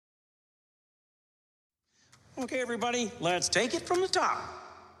Okay, everybody, let's take it from the top.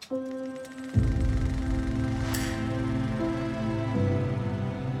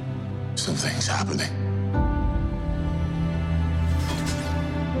 Something's happening.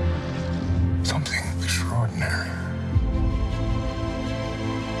 Something extraordinary.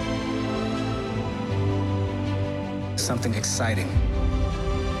 Something exciting.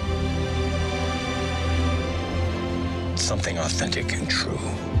 Something authentic and true.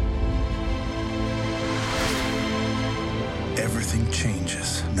 Everything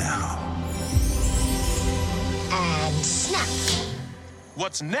changes now. And snap.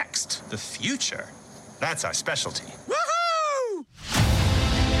 What's next? The future. That's our specialty. Woohoo!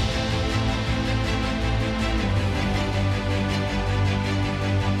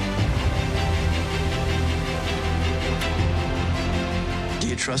 Do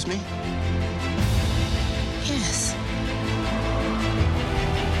you trust me? Yes.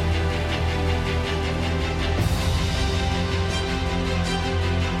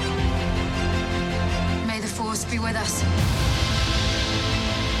 May the Force be with us.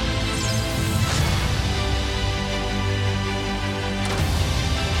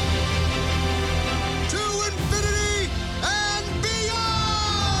 To infinity and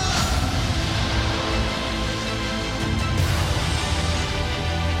beyond!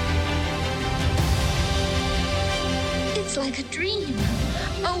 It's like a dream.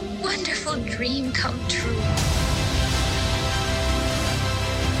 A wonderful dream come true.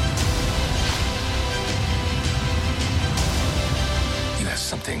 You have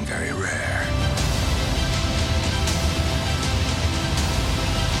something very rare.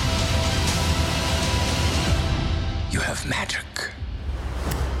 You have magic.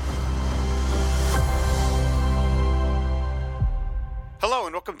 Hello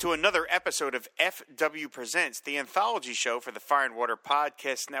and welcome to another episode of FW Presents, the anthology show for the Fire and Water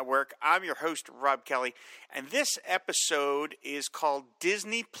Podcast Network. I'm your host, Rob Kelly, and this episode is called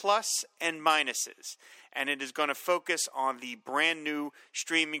Disney Plus and Minuses, and it is going to focus on the brand new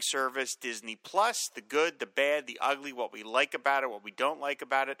streaming service Disney Plus, the good, the bad, the ugly, what we like about it, what we don't like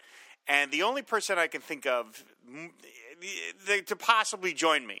about it. And the only person I can think of to possibly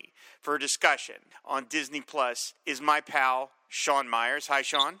join me for a discussion on Disney Plus is my pal, Sean Myers. Hi,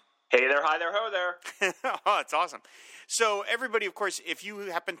 Sean. Hey there, hi there, ho there. Oh, that's awesome. So everybody, of course, if you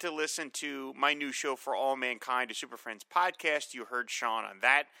happen to listen to my new show For All Mankind, a Super Friends podcast, you heard Sean on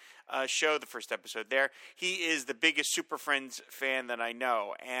that show, the first episode there. He is the biggest Super Friends fan that I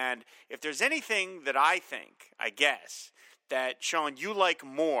know. And if there's anything that I guess, that, Sean, you like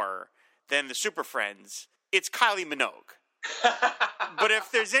more than the Super Friends, it's Kylie Minogue. But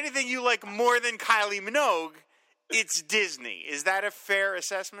if there's anything you like more than Kylie Minogue, it's Disney. Is that a fair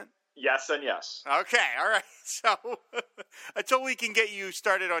assessment? Yes and yes. Okay, all right. So until we can get you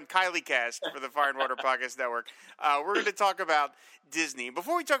started on Kylie Cast for the Fire and Water Podcast Network, we're going to talk about Disney.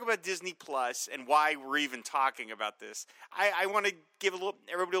 Before we talk about Disney Plus and why we're even talking about this, I want to give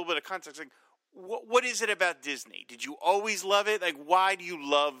everybody a little bit of context. Like, what is it about Disney? Did you always love it? Like, why do you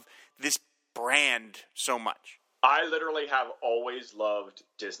love this brand so much? I literally have always loved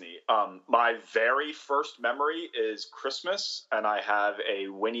Disney. My very first memory is Christmas, and I have a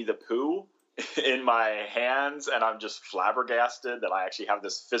Winnie the Pooh in my hands, and I'm just flabbergasted that I actually have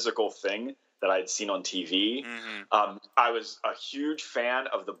this physical thing that I had seen on TV. Mm-hmm. I was a huge fan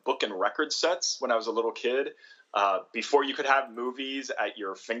of the book and record sets when I was a little kid. Before you could have movies at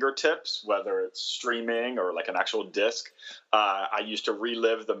your fingertips, whether it's streaming or like an actual disc, I used to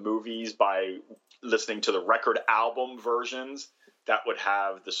relive the movies by listening to the record album versions that would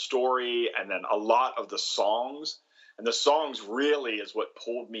have the story and then a lot of the songs. And the songs really is what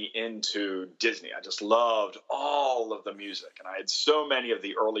pulled me into Disney. I just loved all of the music. And I had so many of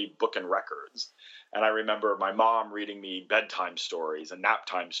the early book and records. And I remember my mom reading me bedtime stories and nap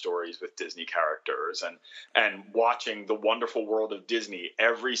time stories with Disney characters and watching The Wonderful World of Disney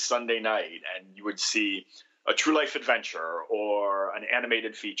every Sunday night. And you would see a true life adventure or an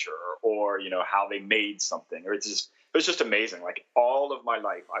animated feature or, you know, how they made something. Or it was just amazing. Like all of my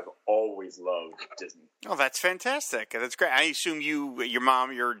life, I've always loved Disney. Oh, that's fantastic. That's great. I assume your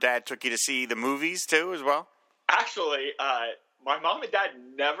mom, your dad took you to see the movies too as well? Actually, my mom and dad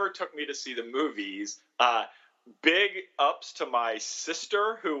never took me to see the movies. Big ups to my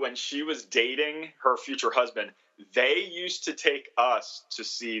sister, who when she was dating her future husband, they used to take us to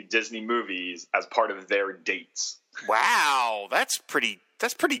see Disney movies as part of their dates. Wow, that's pretty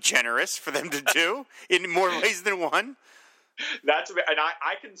generous for them to do in more ways than one. And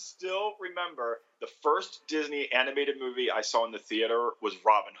I can still remember the first Disney animated movie I saw in the theater was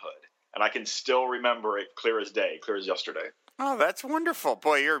Robin Hood. And I can still remember it clear as day, clear as yesterday. Oh, that's wonderful.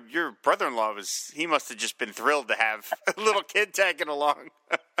 Boy, your brother-in-law he must have just been thrilled to have a little kid tagging along.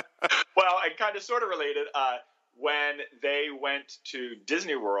 Well, and kind of sort of related, when they went to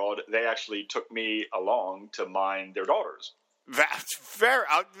Disney World, they actually took me along to mind their daughters. That's very,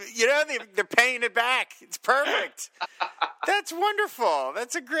 they're paying it back. It's perfect. That's wonderful.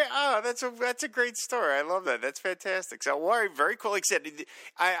 That's a great. That's a great story. I love that. That's fantastic. So, very cool. Like I said,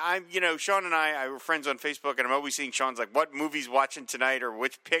 I'm Sean and I were friends on Facebook, and I'm always seeing Sean's like, what movie's watching tonight, or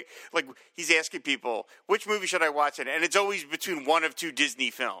which pick. Like he's asking people, which movie should I watch, and it's always between one of two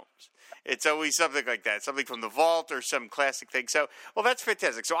Disney films. It's always something like that, something from the vault or some classic thing. So, well, that's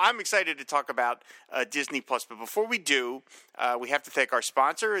fantastic. So I'm excited to talk about Disney Plus. But before we do, we have to thank our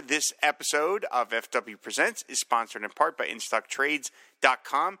sponsor. This episode of FW Presents is sponsored in part by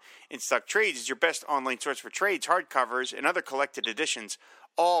InStockTrades.com. InStock Trades is your best online source for trades, hardcovers, and other collected editions,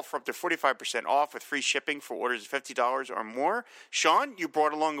 all for up to 45% off with free shipping for orders of $50 or more. Sean, you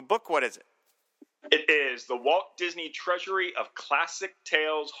brought along a book. What is it? It is the Walt Disney Treasury of Classic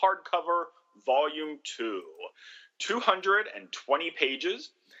Tales hardcover, Volume 2. 220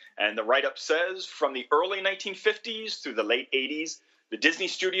 pages, and the write-up says, from the early 1950s through the late 80s, the Disney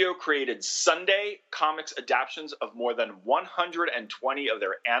Studio created Sunday comics adaptations of more than 120 of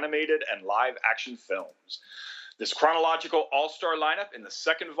their animated and live-action films. This chronological all-star lineup in the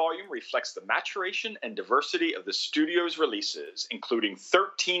second volume reflects the maturation and diversity of the studio's releases, including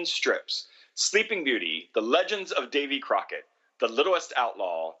 13 strips, Sleeping Beauty, The Legends of Davy Crockett, The Littlest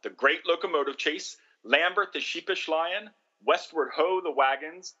Outlaw, The Great Locomotive Chase, Lambert the Sheepish Lion, Westward Ho! The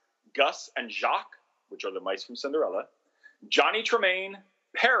Wagons, Gus and Jacques, which are the mice from Cinderella, Johnny Tremaine,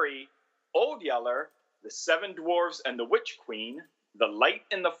 Perry, Old Yeller, The Seven Dwarfs and the Witch Queen, The Light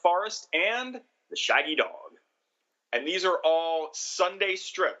in the Forest, and The Shaggy Dog. And these are all Sunday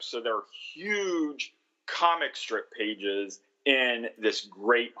strips, so they're huge comic strip pages in this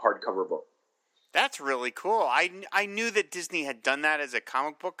great hardcover book. That's really cool. I knew that Disney had done that as a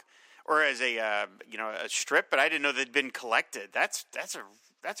comic book or as a strip, but I didn't know they'd been collected. That's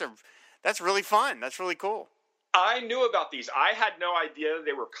really fun. That's really cool. I knew about these. I had no idea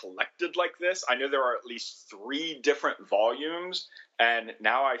they were collected like this. I know there are at least 3 different volumes, and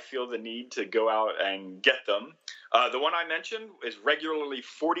now I feel the need to go out and get them. The one I mentioned is regularly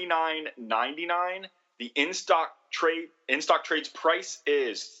 $49.99. The in-stock trades price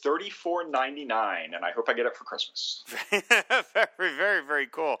is $34.99, and I hope I get it for Christmas. Very, very, very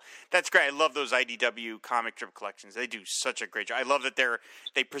cool. That's great. I love those IDW comic strip collections. They do such a great job. I love that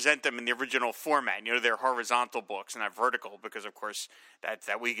they present them in the original format. They're horizontal books and not vertical because, of course,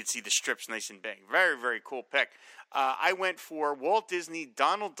 that way you can see the strips nice and big. Very, very cool pick. I went for Walt Disney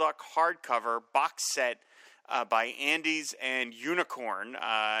Donald Duck hardcover box set. By Andes and Unicorn.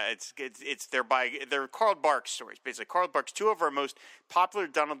 They're Carl Barks stories. Basically, Carl Barks, 2 of our most popular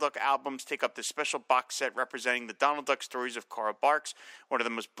Donald Duck albums take up this special box set representing the Donald Duck stories of Carl Barks, one of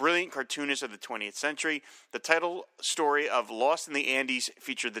the most brilliant cartoonists of the 20th century. The title story of Lost in the Andes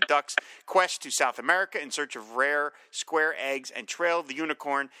featured the Ducks' quest to South America in search of rare square eggs, and Trail of the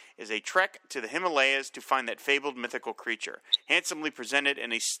Unicorn is a trek to the Himalayas to find that fabled mythical creature. Handsomely presented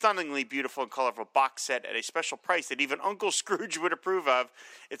in a stunningly beautiful and colorful box set at a special price that even Uncle Scrooge would approve of.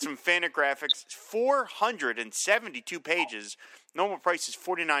 It's from Fantagraphics, 472 pages. Normal price is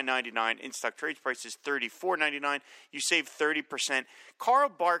 $49.99. In-stock trades price is $34.99. You save 30%. Carl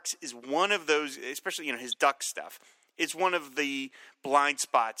Barks is one of those, especially his duck stuff. It's one of the blind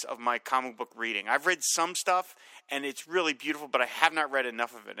spots of my comic book reading. I've read some stuff, and it's really beautiful, but I have not read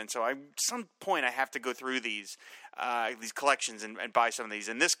enough of it. And so at some point I have to go through these collections and buy some of these.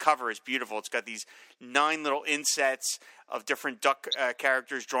 And this cover is beautiful. It's got these 9 little insets of different duck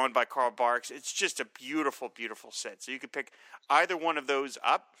characters drawn by Carl Barks. It's just a beautiful, beautiful set. So you could pick either one of those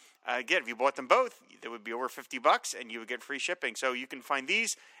up. Again, if you bought them both, it would be over $50, and you would get free shipping. So you can find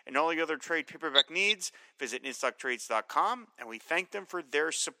these and all the other trade paperback needs. Visit InStockTrades.com, and we thank them for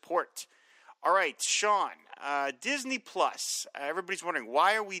their support. All right, Sean, Disney Plus. Everybody's wondering,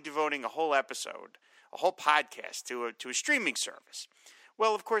 why are we devoting a whole episode, a whole podcast to a streaming service?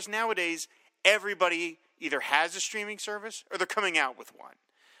 Well, of course, nowadays, everybody either has a streaming service or they're coming out with one.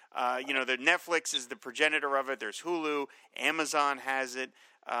 The Netflix is the progenitor of it. There's Hulu. Amazon has it.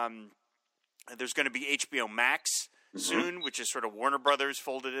 There's going to be HBO Max soon, which is sort of Warner Brothers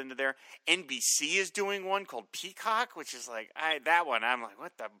folded into there. NBC is doing one called Peacock, which is like, that one, I'm like,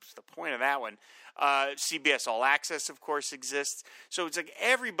 what's the point of that one? CBS All Access, of course, exists. So it's like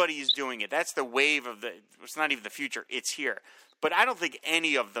everybody is doing it. That's the wave of it's not even the future, it's here. But I don't think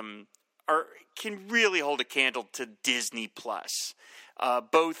any of them can really hold a candle to Disney Plus,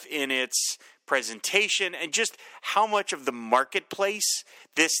 both in its presentation, and just how much of the marketplace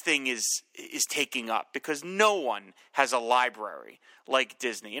this thing is taking up, because no one has a library like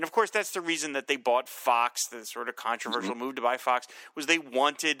Disney. And of course, that's the reason that they bought Fox. The sort of controversial move to buy Fox was they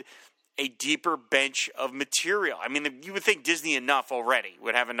wanted a deeper bench of material. I mean, you would think Disney enough already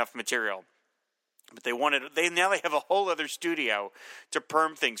would have enough material, but now they have a whole other studio to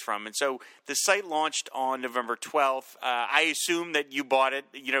perm things from. And so the site launched on November 12th. I assume that you bought it.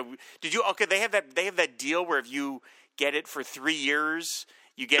 Did you? Okay, they have that deal where if you get it for 3 years,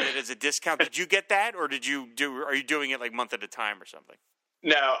 you get it as a discount. Did you get that, or are you doing it like month at a time or something?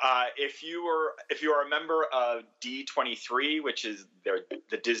 No, if you are a member of D23, which is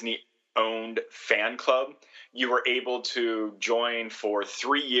the Disney-owned fan club, you were able to join for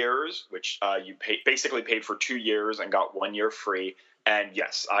 3 years, which you basically paid for 2 years and got 1 year free. And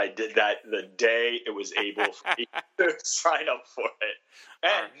yes, I did that the day it was able for me to sign up for it.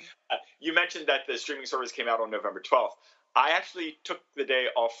 And you mentioned that the streaming service came out on November 12th. I actually took the day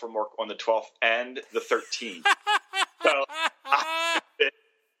off from work on the 12th and the 13th. So I did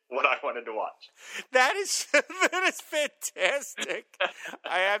what I wanted to watch. That is fantastic.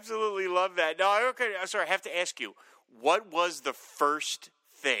 I absolutely love that. No, okay. I'm sorry. I have to ask you, what was the first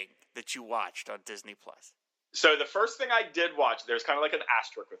thing that you watched on Disney Plus? So the first thing I did watch, there's kind of like an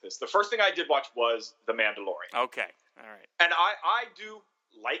asterisk with this. The first thing I did watch was The Mandalorian. Okay. All right. And I do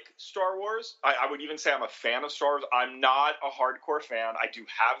like Star Wars. I would even say I'm a fan of Star Wars. I'm not a hardcore fan. I do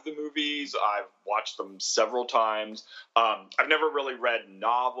have the movies. I've watched them several times. I've never really read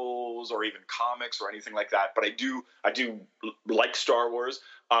novels or even comics or anything like that, but I do like Star Wars.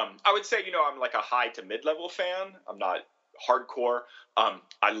 I would say, I'm like a high to mid-level fan. I'm not hardcore.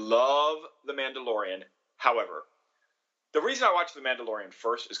 I love The Mandalorian. However, the reason I watched The Mandalorian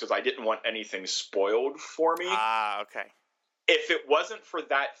first is because I didn't want anything spoiled for me. Okay. If it wasn't for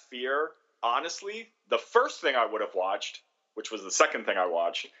that fear, honestly, the first thing I would have watched, which was the second thing I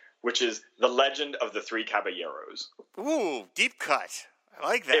watched, which is The Legend of the Three Caballeros. Ooh, deep cut. I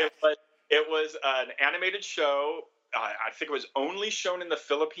like that. It was an animated show. I think it was only shown in the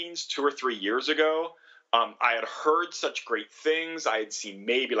Philippines 2 or 3 years ago. I had heard such great things. I had seen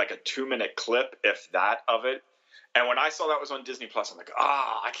maybe like a 2-minute clip, if that, of it. And when I saw that was on Disney Plus, I'm like,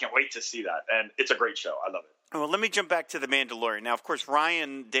 I can't wait to see that. And it's a great show. I love it. Well, let me jump back to The Mandalorian. Now, of course,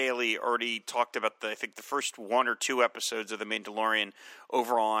 Ryan Daly already talked about the first 1 or 2 episodes of The Mandalorian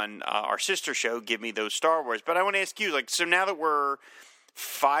over on our sister show, Give Me Those Star Wars. But I want to ask you, so now that we're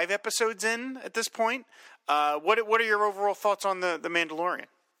 5 episodes in at this point, what are your overall thoughts on The Mandalorian?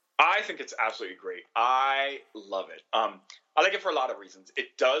 I think it's absolutely great. I love it. I like it for a lot of reasons.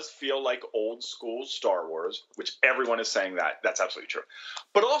 It does feel like old school Star Wars, which everyone is saying that. That's absolutely true.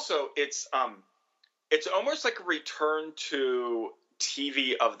 But also, it's almost like a return to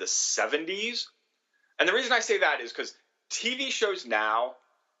TV of the 70s. And the reason I say that is because TV shows now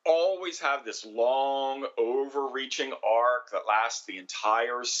always have this long, overreaching arc that lasts the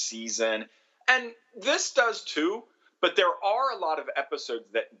entire season. And this does too. But there are a lot of episodes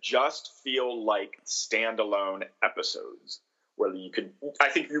that just feel like standalone episodes where I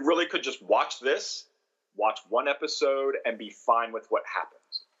think you really could just watch 1 episode and be fine with what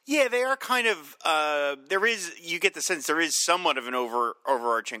happens. Yeah, they are kind of, you get the sense there is somewhat of an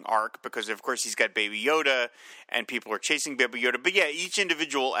overarching arc because, of course, he's got Baby Yoda and people are chasing Baby Yoda. But yeah, each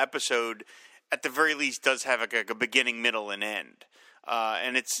individual episode, at the very least, does have a beginning, middle, and end.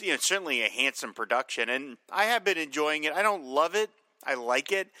 And it's certainly a handsome production, and I have been enjoying it. I don't love it. I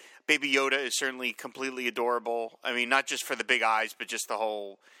like it. Baby Yoda is certainly completely adorable. I mean, not just for the big eyes, but just the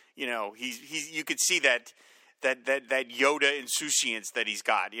whole, he's you could see that Yoda insouciance that he's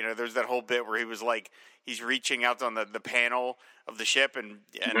got. There's that whole bit where he was like, he's reaching out on the panel of the ship, and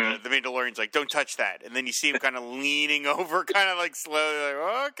the Mandalorian's like, don't touch that. And then you see him kind of leaning over, kind of like slowly,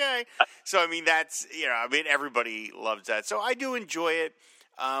 like, okay. So, I mean, that's, everybody loves that. So I do enjoy it.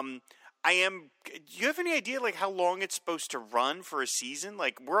 Do you have any idea, like, how long it's supposed to run for a season?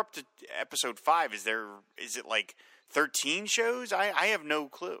 Like, we're up to episode 5. Is it like 13 shows? I have no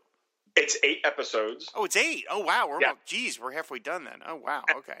clue. It's 8 episodes. Oh, it's 8. Oh, wow. We're halfway done then. Oh, wow.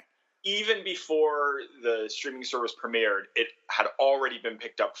 Okay. Even before the streaming service premiered, it had already been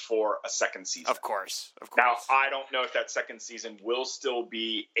picked up for a second season. Of course. Now, I don't know if that second season will still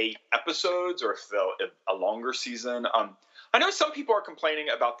be 8 episodes or if they'll a longer season. I know some people are complaining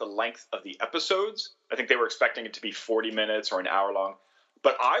about the length of the episodes. I think they were expecting it to be 40 minutes or an hour long.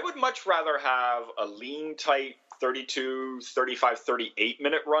 But I would much rather have a lean, tight 32, 35,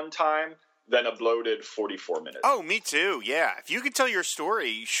 38-minute runtime than a bloated 44 minutes. Oh, me too, yeah. If you could tell your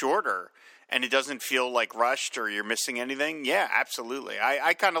story shorter and it doesn't feel like rushed or you're missing anything, yeah, absolutely.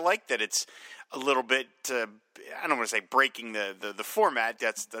 I kind of like that it's a little bit, I don't want to say breaking the format.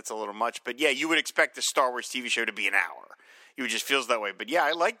 That's a little much. But, yeah, you would expect the Star Wars TV show to be an hour. It just feels that way. But, yeah,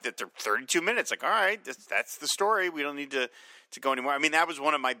 I like that they're 32 minutes. Like, all right, that's the story. We don't need to go anymore. I mean, that was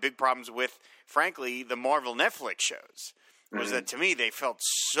one of my big problems with, frankly, the Marvel Netflix shows. Was that to me they felt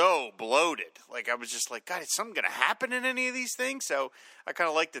so bloated. Like I was just like, God, is something going to happen in any of these things? So I kind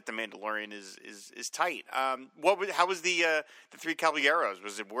of like that the Mandalorian is tight. How was the Three Caballeros?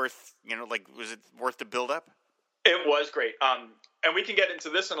 Was it worth was it worth the build up? It was great. And we can get into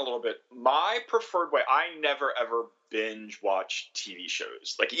this in a little bit. My preferred way, I never ever binge watch TV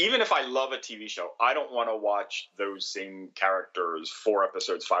shows. Like even if I love a TV show, I don't want to watch those same characters 4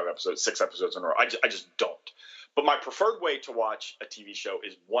 episodes, 5 episodes, 6 episodes in a row. I just don't. But my preferred way to watch a TV show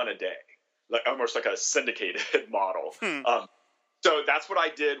is one a day, like almost like a syndicated model. So that's what I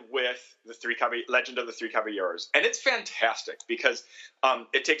did with the Legend of the Three Caballeros. And it's fantastic because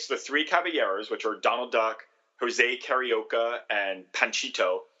it takes the Three Caballeros, which are Donald Duck, Jose Carioca, and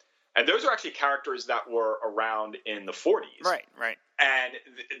Panchito. And those are actually characters that were around in the 40s. Right. And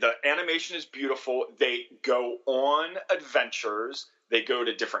the animation is beautiful. They go on adventures. They go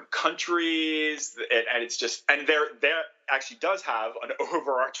to different countries, and it's just, and there actually does have an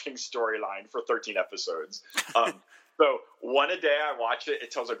overarching storyline for 13 episodes. So one a day, I watch it.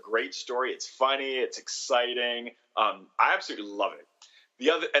 It tells a great story. It's funny. It's exciting. I absolutely love it.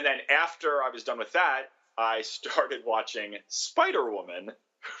 And then after I was done with that, I started watching Spider-Woman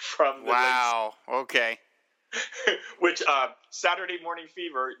from the okay. which Saturday Morning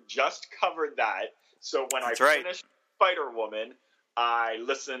Fever just covered that. So when finished Spider-Woman, I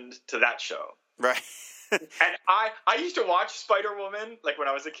listened to that show. Right. And I used to watch Spider-Woman like when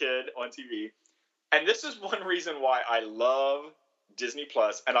I was a kid on TV. And this is one reason why I love Disney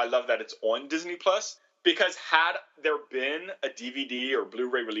Plus, and I love that it's on Disney Plus, because had there been a DVD or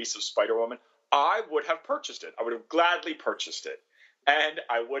Blu-ray release of Spider-Woman, I would have purchased it. I would have gladly purchased it. And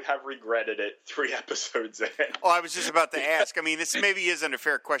I would have regretted it 3 episodes in. Oh, I was just about to ask. I mean, this maybe isn't a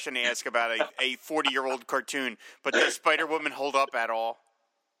fair question to ask about a 40-year-old cartoon, but does Spider-Woman hold up at all?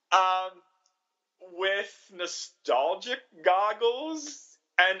 With nostalgic goggles,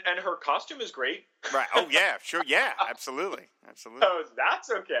 and her costume is great. Right. Oh, yeah, sure. Yeah, absolutely. So that's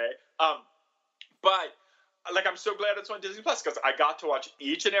okay. But, like, I'm so glad it's on Disney Plus because I got to watch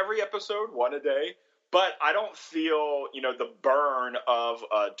each and every episode, one a day. But I don't feel, the burn of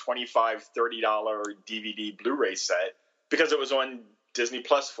a $25, $30 DVD Blu-ray set because it was on Disney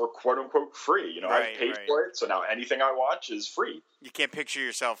Plus for quote-unquote free. I paid for it, so now anything I watch is free. You can't picture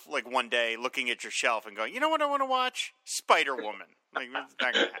yourself, like, one day looking at your shelf and going, you know what I want to watch? Spider-Woman. Like, that's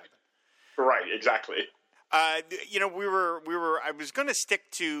not going to happen. Right, exactly. I was going to stick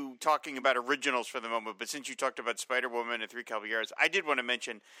to talking about originals for the moment, but since you talked about Spider-Woman and Three Caballeros, I did want to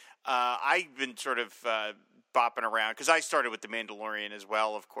mention I've been sort of bopping around because I started with The Mandalorian as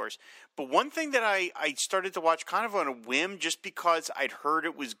well, of course. But one thing that I started to watch kind of on a whim just because I'd heard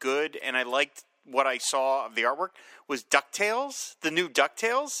it was good and I liked what I saw of the artwork was DuckTales, the new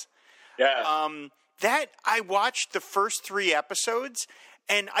DuckTales. Yeah. That I watched the first 3 episodes.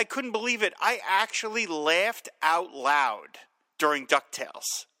 And I couldn't believe it. I actually laughed out loud during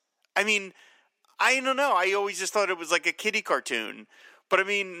DuckTales. I mean, I don't know. I always just thought it was like a kiddie cartoon. But, I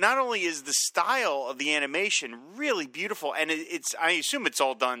mean, not only is the style of the animation really beautiful, and I assume it's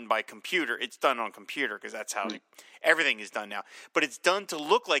all done by computer. It's done on computer because that's how everything is done now. But it's done to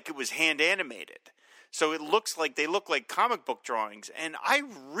look like it was hand animated. So it looks like they look like comic book drawings. And I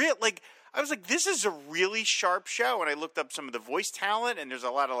was like, this is a really sharp show. And I looked up some of the voice talent, and there's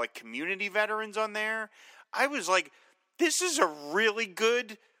a lot of, like, community veterans on there. I was like, this is a really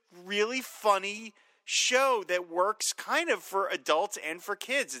good, really funny show that works kind of for adults and for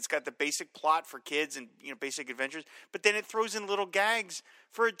kids. It's got the basic plot for kids and, basic adventures, but then it throws in little gags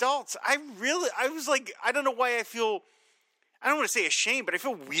for adults. I was like, I don't know why I don't want to say ashamed, but I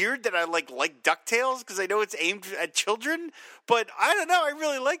feel weird that I like DuckTales because I know it's aimed at children. But I don't know. I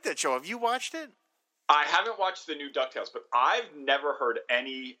really like that show. Have you watched it? I haven't watched the new DuckTales, but I've never heard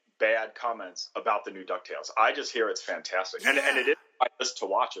any bad comments about the new DuckTales. I just hear it's fantastic. Yeah. And it is my list to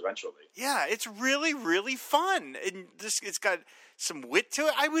watch eventually. Yeah, it's really, really fun. And it's got some wit to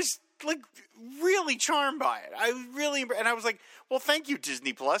it. I was like really charmed by it. And I was like, well, thank you,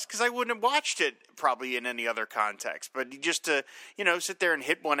 Disney Plus, because I wouldn't have watched it probably in any other context. But just to, sit there and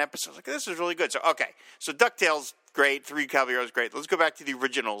hit one episode, like, this is really good. So, okay. So DuckTales, great. Three Caballeros, great. Let's go back to the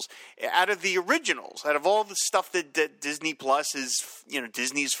originals. Out of all the stuff that Disney Plus is,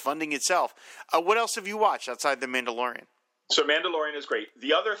 Disney's funding itself, what else have you watched outside The Mandalorian? So Mandalorian is great.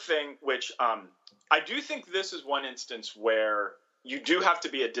 The other thing, which I do think this is one instance where you do have to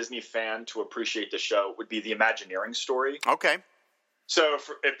be a Disney fan to appreciate the show, would be the Imagineering story. Okay. So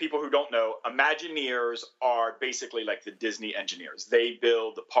if people who don't know, Imagineers are basically like the Disney engineers. They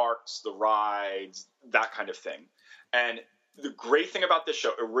build the parks, the rides, that kind of thing. And the great thing about this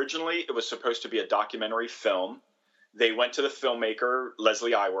show, originally it was supposed to be a documentary film. They went to the filmmaker,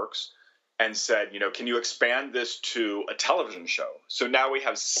 Leslie Iwerks, and said, can you expand this to a television show? So now we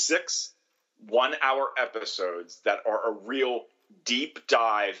have 6 one-hour episodes that are a real deep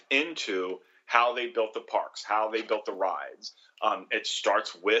dive into how they built the parks, how they built the rides. It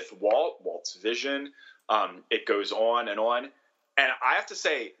starts with Walt's vision. It goes on. And I have to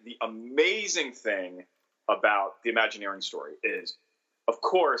say, the amazing thing about the Imagineering story is, of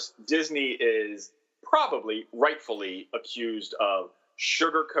course, Disney is probably rightfully accused of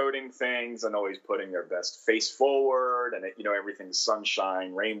sugarcoating things and always putting their best face forward, and everything's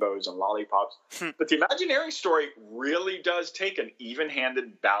sunshine, rainbows, and lollipops. But the Imagineering story really does take an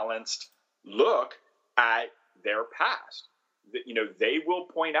even-handed, balanced look at their past. They will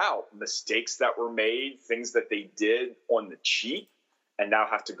point out mistakes that were made, things that they did on the cheap, and now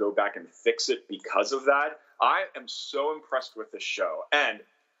have to go back and fix it because of that. I am so impressed with this show, and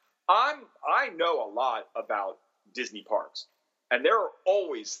I know a lot about Disney parks. And there are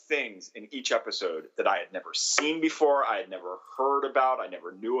always things in each episode that I had never seen before, I had never heard about, I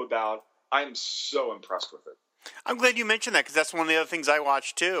never knew about. I am so impressed with it. I'm glad you mentioned that, because that's one of the other things I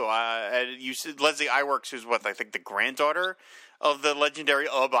watched too. You said Leslie Iwerks, who's I think the granddaughter of the legendary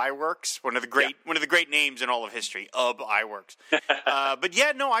Ub Iwerks, one of the great names in all of history, Ub Iwerks. But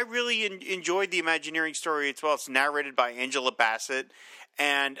yeah, no, I really enjoyed the Imagineering story as well. It's narrated by Angela Bassett.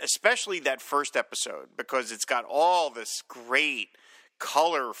 And especially that first episode, because it's got all this great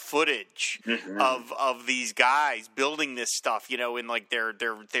color footage of these guys building this stuff, in like their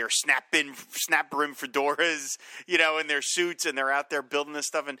snap brim fedoras, in their suits, and they're out there building this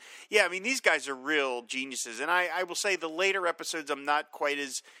stuff. And yeah, I mean, these guys are real geniuses. And I will say the later episodes I'm not quite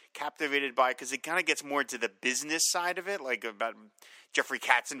as captivated by, because it kind of gets more into the business side of it, like about Jeffrey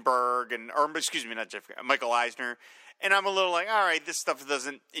Katzenberg Michael Eisner. And I'm a little like, all right, this stuff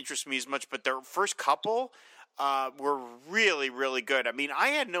doesn't interest me as much. But their first couple were really, really good. I mean, I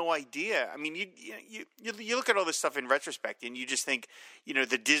had no idea. I mean, you look at all this stuff in retrospect, and you just think,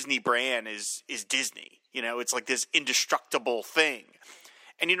 the Disney brand is Disney. It's like this indestructible thing.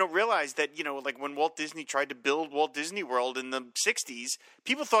 And you don't realize that, like when Walt Disney tried to build Walt Disney World in the 60s,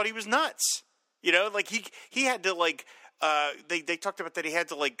 people thought he was nuts. Like he had to like... They talked about that he had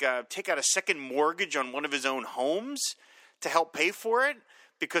to take out a second mortgage on one of his own homes to help pay for it,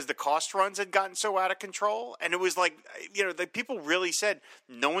 because the cost runs had gotten so out of control. And it was like, the people really said,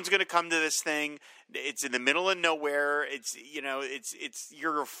 no one's going to come to this thing. It's in the middle of nowhere. It's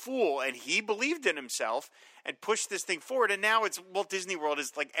you're a fool. And he believed in himself and pushed this thing forward. And now it's Walt Disney World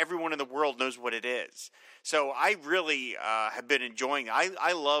is like everyone in the world knows what it is. So I really have been enjoying it.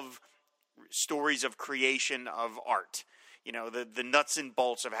 I love stories of creation of art. The nuts and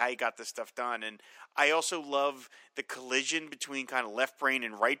bolts of how you got this stuff done. And I also love the collision between kind of left brain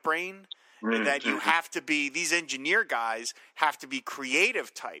and right brain, and that you have to be, these engineer guys have to be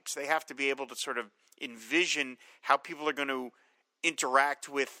creative types. They have to be able to sort of envision how people are going to interact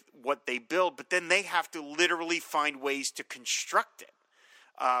with what they build, but then they have to literally find ways to construct it,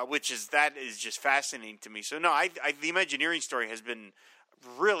 which is just fascinating to me. So no, the Imagineering story has been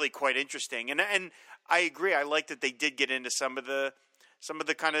really quite interesting, and I agree. I like that they did get into some of the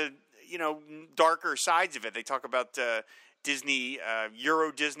kind of darker sides of it. They talk about Disney,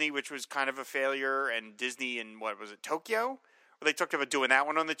 Euro Disney, which was kind of a failure, and Disney in Tokyo, where they talked about doing that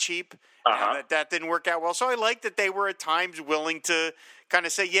one on the cheap. That didn't work out well. So I like that they were at times willing to kind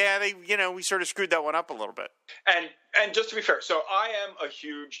of say, yeah, we sort of screwed that one up a little bit. And just to be fair, so I am a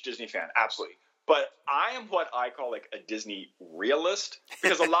huge Disney fan, absolutely. But I am what I call like a Disney realist,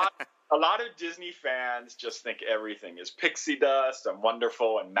 because a lot of Disney fans just think everything is pixie dust and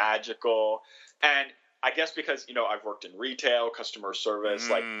wonderful and magical. And I guess because, I've worked in retail, customer service,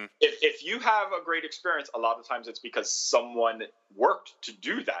 like if you have a great experience, a lot of times it's because someone worked to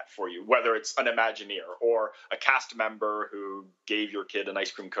do that for you, whether it's an Imagineer or a cast member who gave your kid an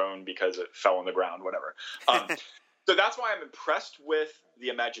ice cream cone because it fell on the ground, whatever. So that's why I'm impressed with the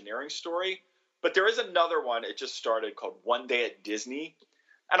Imagineering story. But there is another one, it just started, called One Day at Disney.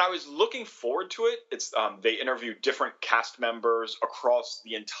 And I was looking forward to it. It's they interview different cast members across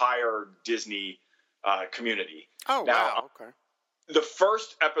the entire Disney community. Oh, now, wow. Okay. the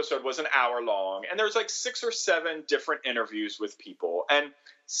first episode was an hour long, and there's like 6 or 7 different interviews with people, and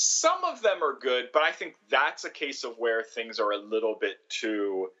some of them are good, but I think that's a case of where things are a little bit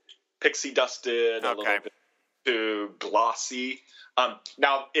too pixie dusted, a little bit too glossy.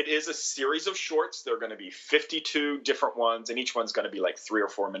 Now, it is a series of shorts. There are going to be 52 different ones, and each one's going to be like 3 or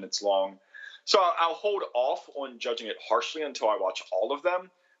 4 minutes long. So I'll hold off on judging it harshly until I watch all of them.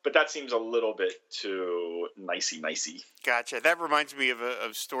 But that seems a little bit too nicey. Gotcha. That reminds me of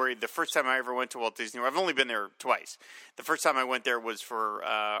a story. The first time I ever went to Walt Disney World, I've only been there twice. The first time I went there was for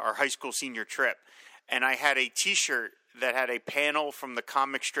our high school senior trip. And I had a T-shirt that had a panel from the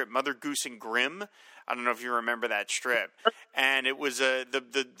comic strip Mother Goose and Grimm. I don't know if you remember that strip. And it was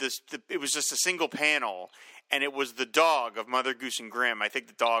it was just a single panel, and it was the dog of Mother Goose and Grimm. I think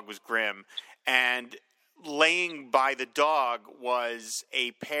the dog was Grimm. And laying by the dog was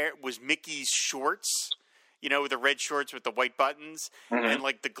Mickey's shorts, with the red shorts with the white buttons, and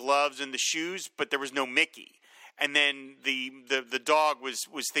like the gloves and the shoes, but there was no Mickey. And then the dog was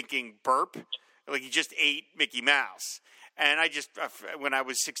thinking burp, like he just ate Mickey Mouse. And I just, when I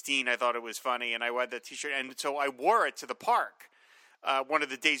was 16, I thought it was funny, and I had that T-shirt, and so I wore it to the park. One of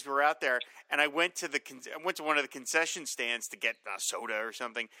the days we were out there, and I went to one of the concession stands to get a soda or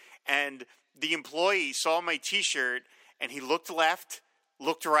something, and the employee saw my T-shirt, and he looked left,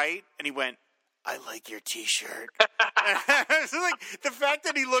 looked right, and he went, "I like your T-shirt." So like the fact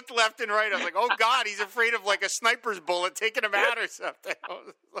that he looked left and right, I was like, "Oh God, he's afraid of like a sniper's bullet taking him out or something." I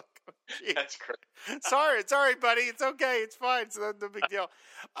was like, oh, That's great. Sorry, it's all right, buddy. It's okay. It's fine. It's no big deal.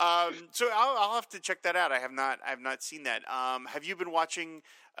 So I'll have to check that out. I have not seen that. Have you been watching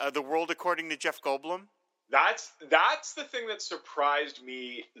The World According to Jeff Goldblum? That's the thing that surprised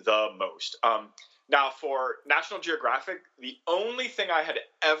me the most. Now, for National Geographic, the only thing I had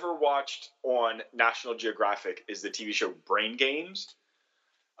ever watched on National Geographic is the TV show Brain Games.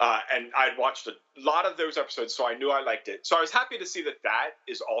 And I'd watched a lot of those episodes, so I knew I liked it. So I was happy to see that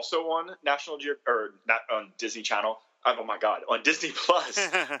is also on on Disney Channel. Oh my God, on Disney Plus. So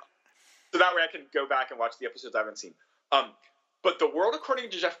that way I can go back and watch the episodes I haven't seen. But The World According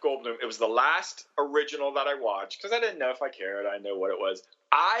to Jeff Goldblum, it was the last original that I watched because I didn't know if I cared. I didn't know what it was.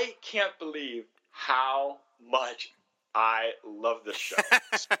 I can't believe how much I love this show.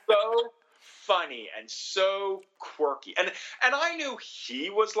 So funny and so quirky. And I knew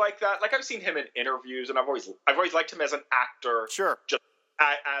he was like that. Like I've seen him in interviews, and I've always liked him as an actor. Sure. Just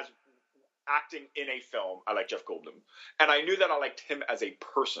as acting in a film, I like Jeff Goldblum. And I knew that I liked him as a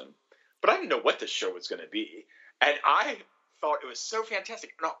person. But I didn't know what this show was going to be. And I thought it was so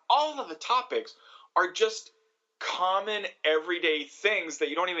fantastic. Now, all of the topics are just common, everyday things that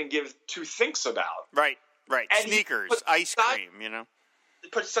you don't even give 2 thinks about. Right. And sneakers, ice cream,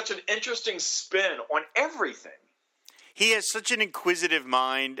 It puts such an interesting spin on everything. He has such an inquisitive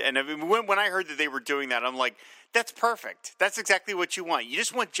mind, and I mean, when I heard that they were doing that, I'm like, that's perfect. That's exactly what you want. You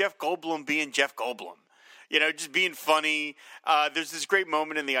just want Jeff Goldblum being Jeff Goldblum. Just being funny. There's this great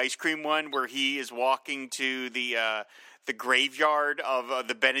moment in the ice cream one where he is walking to the graveyard of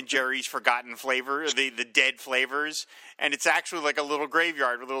the Ben & Jerry's forgotten flavor, the dead flavors, and it's actually like a little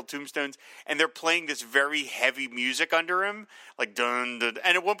graveyard with little tombstones, and they're playing this very heavy music under him, like dun dun.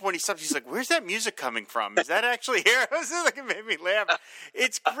 And at one point he stops. He's like, "Where's that music coming from? Is that actually here?" It made me laugh.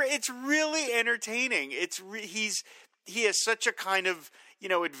 It's great. It's really entertaining. He has such a kind of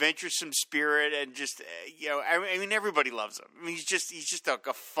adventuresome spirit, and just I mean everybody loves him. I mean he's just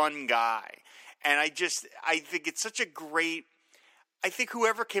a fun guy. And I think it's such a great, I think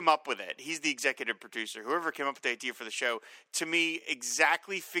whoever came up with it, he's the executive producer, whoever came up with the idea for the show, to me,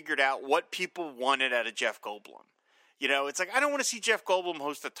 exactly figured out what people wanted out of Jeff Goldblum. It's like, I don't want to see Jeff Goldblum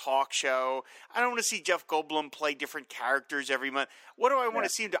host a talk show. I don't want to see Jeff Goldblum play different characters every month. What do I want to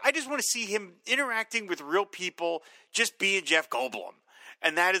see him do? I just want to see him interacting with real people, just being Jeff Goldblum.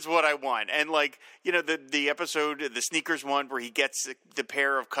 And that is what I want. And the episode, the sneakers one, where he gets the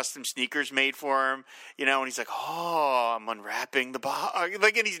pair of custom sneakers made for him, and he's like, "Oh, I'm unwrapping the box,"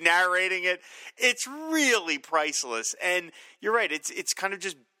 and he's narrating it. It's really priceless. And you're right. It's kind of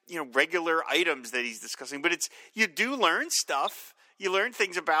just regular items that he's discussing, but you do learn stuff. You learn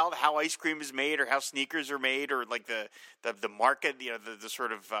things about how ice cream is made, or how sneakers are made, or like the market, the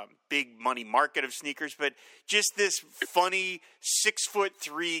sort of big money market of sneakers. But just this funny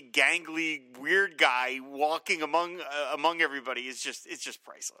 6'3" gangly weird guy walking among everybody it's just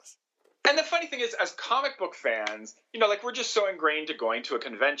priceless. And the funny thing is, as comic book fans, like we're just so ingrained to going to a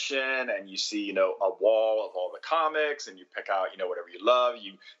convention and you see, a wall of all the comics and you pick out, whatever you love.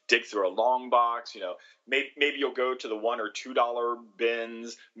 You dig through a long box, maybe you'll go to the $1 or $2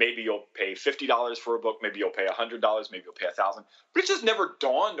 bins. Maybe you'll pay $50 for a book. Maybe you'll pay $100. Maybe you'll pay $1,000. But it just never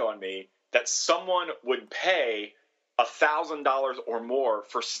dawned on me that someone would pay $1,000 or more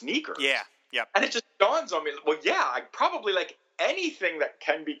for sneakers. Yeah. Yep. And it just dawns on me, well, yeah, I probably like anything that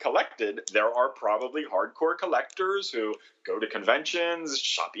can be collected. There are probably hardcore collectors who go to conventions,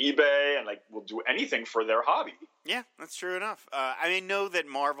 shop eBay, and like will do anything for their hobby. Yeah, that's true enough. I know that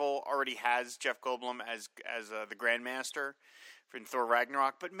Marvel already has Jeff Goldblum as the Grandmaster in Thor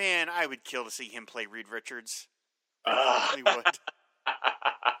Ragnarok, but man, I would kill to see him play Reed Richards. I really would.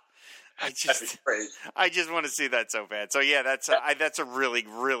 I just want to see that so bad. So yeah, that's a really,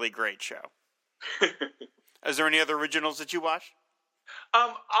 really great show. Is there any other originals that you watched?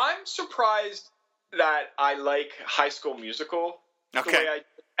 I'm surprised that I like High School Musical. Okay.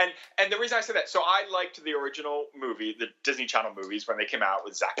 And the reason I say that, so I liked the original movie, the Disney Channel movies when they came out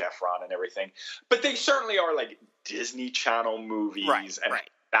with Zac Efron and everything. But they certainly are like Disney Channel movies and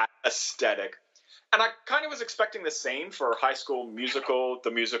that aesthetic. And I kind of was expecting the same for High School Musical,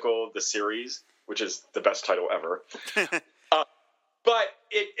 the series, which is the best title ever. But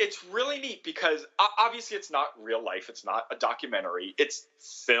it's really neat because obviously it's not real life. It's not a documentary. It's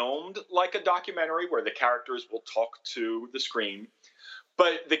filmed like a documentary where the characters will talk to the screen.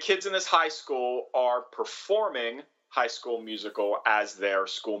 But the kids in this high school are performing High School Musical as their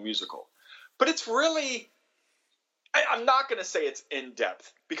school musical. But it's really, I'm not going to say it's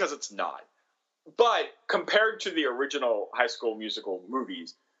in-depth because it's not. But compared to the original High School Musical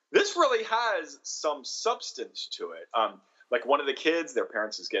movies, this really has some substance to it. Like one of the kids, their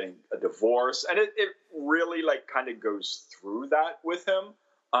parents is getting a divorce, and it really like kind of goes through that with him.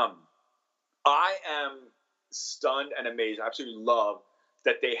 I am stunned and amazed. I absolutely love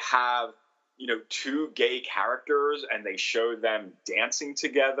that they have, two gay characters and they show them dancing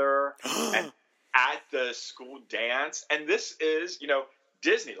together and at the school dance. And this is,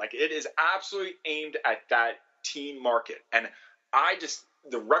 Disney. Like it is absolutely aimed at that teen market. And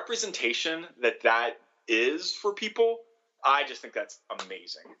the representation that is for people, I just think that's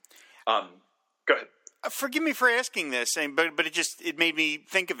amazing. Go ahead. Forgive me for asking this, but it made me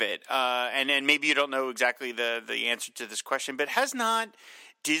think of it. And maybe you don't know exactly the answer to this question, but has not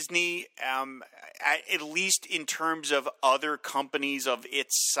Disney, at least in terms of other companies of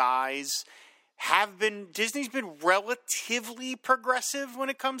its size, Disney's been relatively progressive when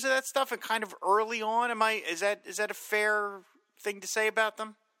it comes to that stuff and kind of early on? Is that a fair thing to say about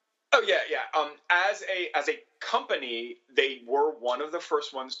them? Oh yeah. As a company, they were one of the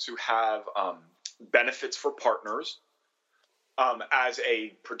first ones to have benefits for partners. As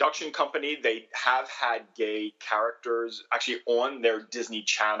a production company, they have had gay characters actually on their Disney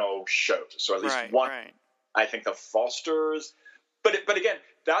Channel shows. So at least one, I think the Fosters. But again,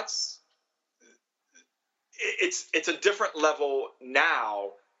 it's a different level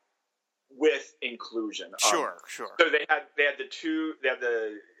now with inclusion. Sure. So they had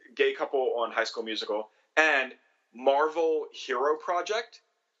the gay couple on High School Musical and Marvel Hero Project,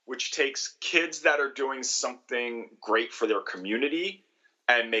 which takes kids that are doing something great for their community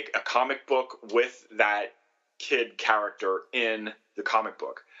and make a comic book with that kid character in the comic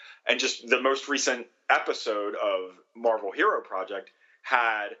book. And just the most recent episode of Marvel Hero Project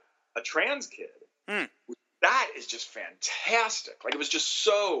had a trans kid. That is just fantastic. Like it was just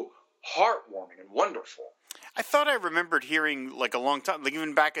so heartwarming and wonderful. I thought I remembered hearing like a long time, like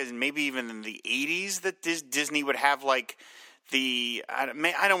even back as maybe even in the 80s, that Disney would have like I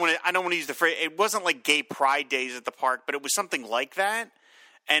don't want to use the phrase. It wasn't like gay pride days at the park, but it was something like that.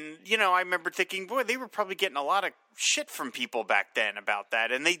 And I remember thinking, boy, they were probably getting a lot of shit from people back then about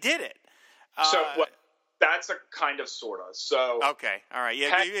that, and they did it. That's a kind of sort of. So okay, all right,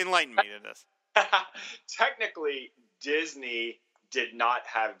 yeah, enlighten me to this. Technically, Disney did not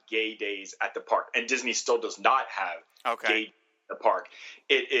have gay days at the park, and Disney still does not have gay days at the park.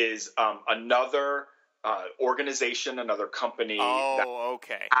 It is another organization, another company. Oh,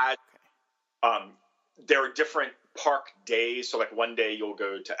 okay. There are different park days. So like one day you'll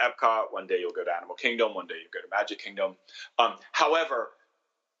go to Epcot, one day you'll go to Animal Kingdom, one day you go to Magic Kingdom. However,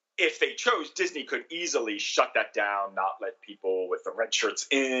 if they chose, Disney could easily shut that down, not let people with the red shirts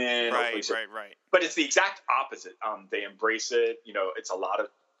in. Right. But it's the exact opposite. They embrace it. It's a lot of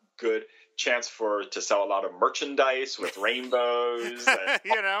good chance to sell a lot of merchandise with rainbows.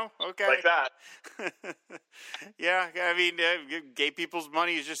 Okay. Like that. Yeah, I mean, gay people's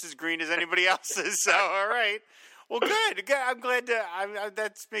money is just as green as anybody else's, so all right. Well, good. I'm glad to.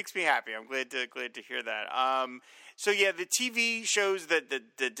 That makes me happy. I'm glad to hear that. So yeah, the TV shows that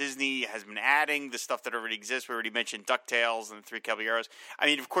Disney has been adding, the stuff that already exists. We already mentioned DuckTales and the Three Caballeros. I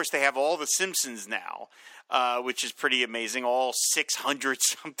mean, of course, they have all the Simpsons now, which is pretty amazing. All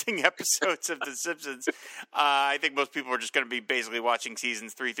 600-something episodes of the Simpsons. I think most people are just going to be basically watching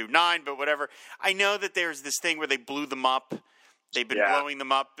seasons 3 through 9, but whatever. I know that there's this thing where they blew them up. They've been blowing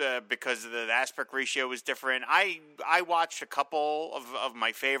them up because the aspect ratio was different. I watched a couple of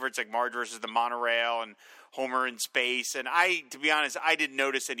my favorites, like Marge versus the Monorail and Homer in Space. And to be honest, I didn't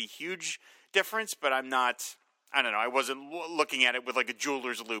notice any huge difference, but I don't know, I wasn't looking at it with like a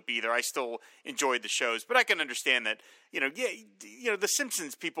jeweler's loop either. I still enjoyed the shows, but I can understand that, the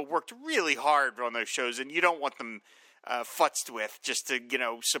Simpsons people worked really hard on those shows, and you don't want them futzed with just to,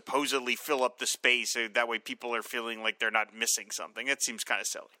 supposedly fill up the space. So that way people are feeling like they're not missing something. It seems kind of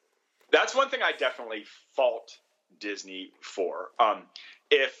silly. That's one thing I definitely fault Disney for.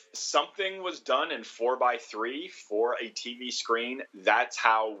 If something was done in 4:3 for a TV screen, that's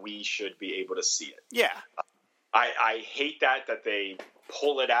how we should be able to see it. Yeah. I hate that they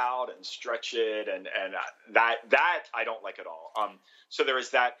pull it out and stretch it, and that I don't like at all. So there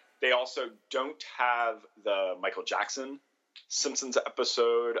is that. They also don't have the Michael Jackson Simpsons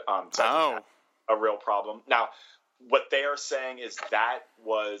episode. So a real problem. Now, what they are saying is that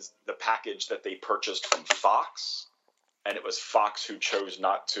was the package that they purchased from Fox, and it was Fox who chose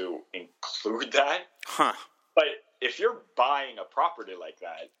not to include that. Huh. But if you're buying a property like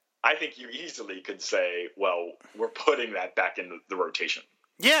that, I think you easily could say, well, we're putting that back in the rotation.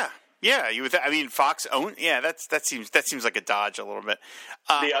 Yeah. Yeah, Fox own. Yeah, that seems like a dodge a little bit.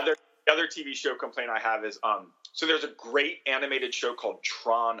 The other TV show complaint I have is so there's a great animated show called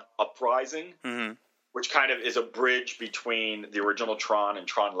Tron Uprising, which kind of is a bridge between the original Tron and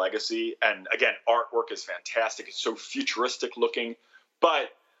Tron Legacy. And again, artwork is fantastic. It's so futuristic looking. But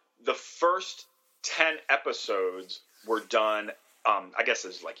the first 10 episodes were done, I guess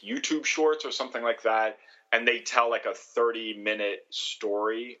as like YouTube shorts or something like that. And they tell like a 30-minute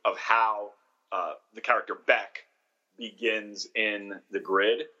story of how the character Beck begins in the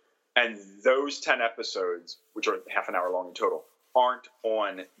grid. And those 10 episodes, which are half an hour long in total, aren't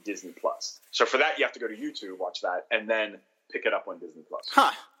on Disney+. So for that, you have to go to YouTube, watch that, and then pick it up on Disney+.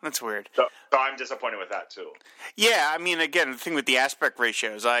 Huh, that's weird. So I'm disappointed with that, too. Yeah, again, the thing with the aspect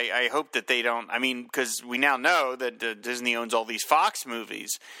ratios, I hope that they don't, because we now know that Disney owns all these Fox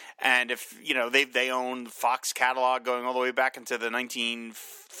movies, and if, they own Fox catalog going all the way back into the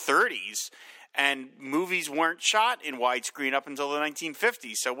 1930s, and movies weren't shot in widescreen up until the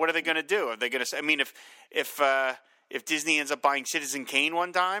 1950s, so what are they going to do? Are they going to, if Disney ends up buying Citizen Kane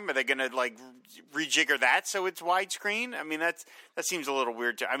one time, are they going to rejigger that so it's widescreen? That seems a little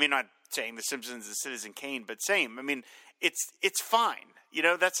weird. Not saying The Simpsons is Citizen Kane, but same. It's fine.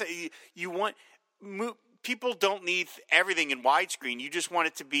 That's you want. People don't need everything in widescreen. You just want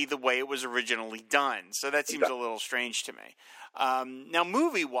it to be the way it was originally done. So that seems a little strange to me. Now,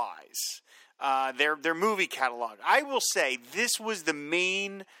 movie wise, their movie catalog. I will say this was the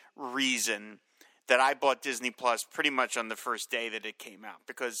main reason that I bought Disney Plus pretty much on the first day that it came out,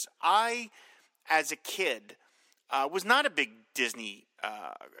 because I, as a kid, was not a big Disney.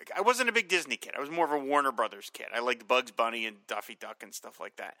 I wasn't a big Disney kid. I was more of a Warner Brothers kid. I liked Bugs Bunny and Daffy Duck and stuff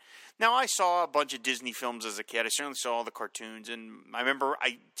like that. Now, I saw a bunch of Disney films as a kid. I certainly saw all the cartoons, and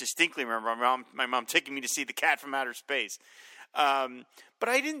I distinctly remember my mom taking me to see The Cat from Outer Space. But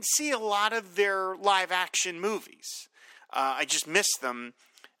I didn't see a lot of their live action movies. I just missed them.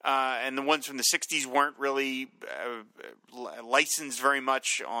 And the ones from the 60s weren't really licensed very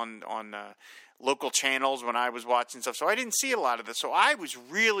much on local channels when I was watching stuff. So I didn't see a lot of this. So I was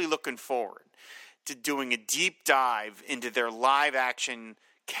really looking forward to doing a deep dive into their live action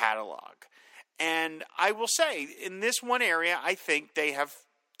catalog. And I will say, in this one area, I think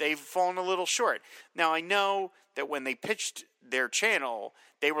they've fallen a little short. Now, I know that when they pitched their channel,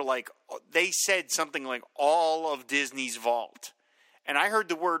 they said something like all of Disney's vault. And I heard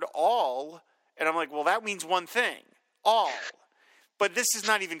the word all, and I'm like, well, that means one thing, all. But this is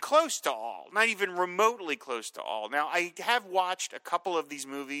not even close to all, not even remotely close to all. Now, I have watched a couple of these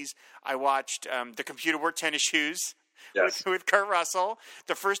movies. I watched The Computer Wore Tennis Shoes with Kurt Russell,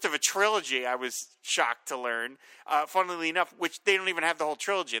 the first of a trilogy, I was shocked to learn. Funnily enough, which they don't even have the whole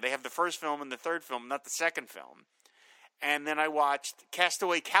trilogy. They have the first film and the third film, not the second film. And then I watched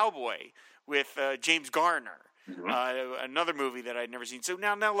Castaway Cowboy with James Garner. Another movie that I'd never seen. So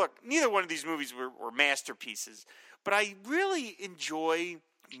now look, neither one of these movies were masterpieces, but I really enjoy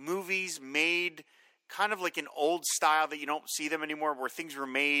movies made kind of like an old style that you don't see them anymore, where things were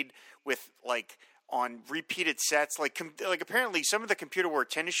made with like on repeated sets. Like apparently some of the Computer Wore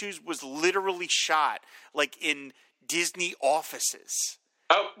Tennis Shoes was literally shot like in Disney offices.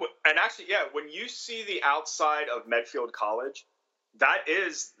 Oh, and actually, yeah, when you see the outside of Medfield College, that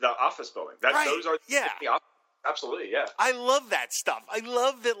is the office building. Those are the Disney offices. Absolutely, yeah. I love that stuff. I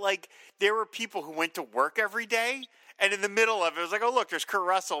love that, like, there were people who went to work every day, and in the middle of it, it was like, oh, look, there's Kurt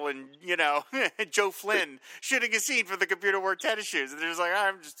Russell and, Joe Flynn shooting a scene for the Computer Wore Tennis Shoes. And there's like,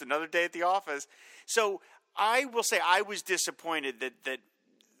 I'm just another day at the office. So I will say I was disappointed that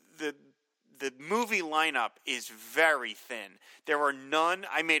the movie lineup is very thin. There are none.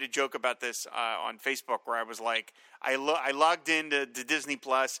 I made a joke about this on Facebook where I was like, I logged into Disney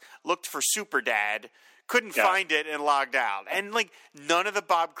Plus, looked for Super Dad, couldn't find it, and logged out. And like none of the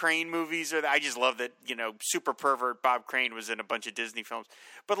Bob Crane movies I just love that super pervert Bob Crane was in a bunch of Disney films,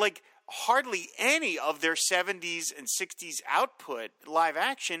 but like hardly any of their 70s and 60s output live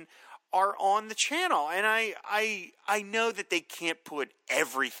action are on the channel. And I know that they can't put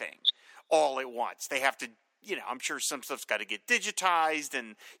everything all at once. They have to, I'm sure some stuff's got to get digitized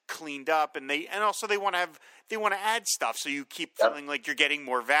and cleaned up, and also they want to add stuff so you keep feeling like you're getting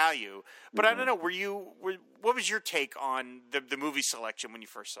more value. But I don't know, what was your take on the movie selection when you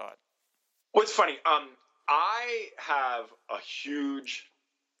first saw it? Well, it's funny. I have a huge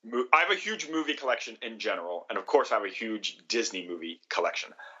movie collection in general, and of course I have a huge Disney movie collection.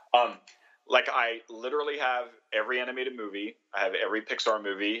 Like I literally have every animated movie. I have every Pixar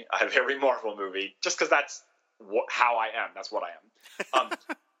movie. I have every Marvel movie, just because that's how I am. That's what I am.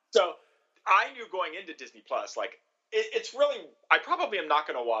 So I knew going into Disney Plus, like it's really, I probably am not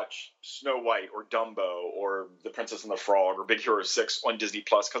going to watch Snow White or Dumbo or The Princess and the Frog or Big Hero 6 on Disney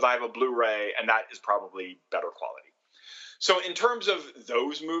Plus because I have a Blu-ray and that is probably better quality. So in terms of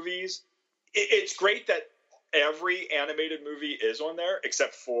those movies, it's great that every animated movie is on there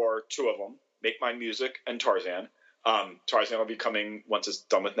except for two of them, Make Mine Music and Tarzan. Tarzan will be coming once it's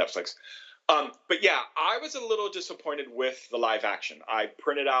done with Netflix. But yeah, I was a little disappointed with the live action. I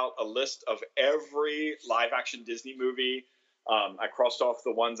printed out a list of every live action Disney movie. I crossed off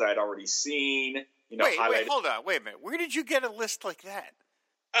the ones I had already seen. Wait, hold on. Wait a minute. Where did you get a list like that?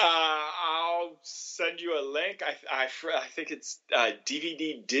 I'll send you a link. I think it's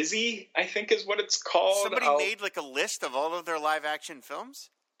DVD Dizzy, I think is what it's called. Somebody made like a list of all of their live action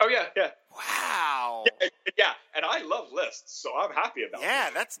films? Oh, yeah. Wow. Yeah, and I love lists, so I'm happy about it. Yeah,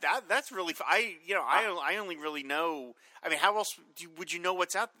 that's really – I only really know – I mean, how else would you know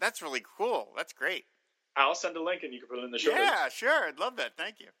what's out? That's really cool. That's great. I'll send a link and you can put it in the show notes. Yeah, sure. I'd love that.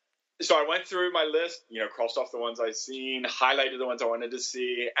 Thank you. So I went through my list, crossed off the ones I've seen, highlighted the ones I wanted to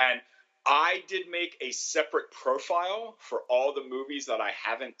see, and I did make a separate profile for all the movies that I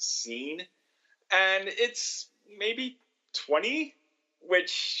haven't seen, and it's maybe 20,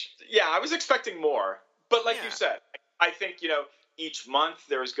 which, yeah, I was expecting more. But like you said, I think, each month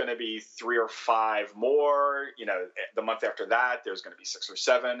there's going to be 3 or 5 more. The month after that, there's going to be 6 or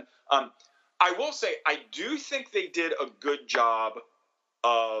 7. I will say, I do think they did a good job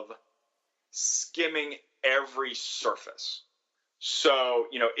of skimming every surface. So,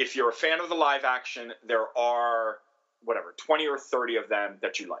 if you're a fan of the live action, there are, 20 or 30 of them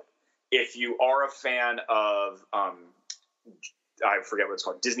that you like. If you are a fan of, I forget what it's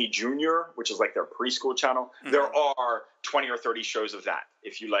called, Disney Junior, which is like their preschool channel, there are 20 or 30 shows of that.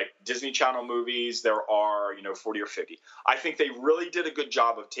 If you like Disney Channel movies, there are, 40 or 50. I think they really did a good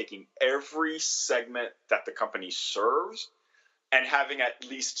job of taking every segment that the company serves and having at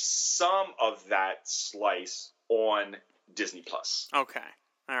least some of that slice on Disney Plus. Okay.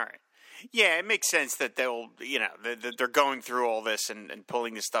 All right. Yeah, it makes sense that they'll, they're going through all this and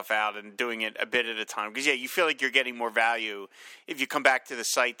pulling this stuff out and doing it a bit at a time. Because, you feel like you're getting more value if you come back to the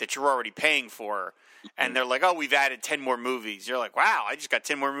site that you're already paying for and they're like, oh, we've added 10 more movies. You're like, wow, I just got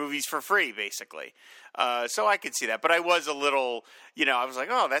 10 more movies for free, basically. So I could see that. But I was a little, I was like,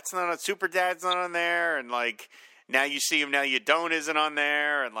 oh, that's not on Super Dad's not on there. And, like, now you see him, now you don't isn't on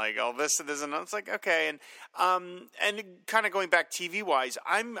there. And, like, all this isn't on. It's like, okay. And kind of going back TV-wise,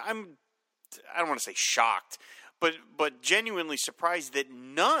 I don't want to say shocked, but genuinely surprised that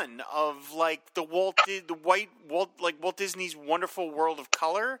none of like the Walt Disney's Wonderful World of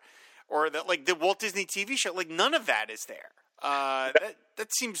Color or the Walt Disney TV show, like none of that is there.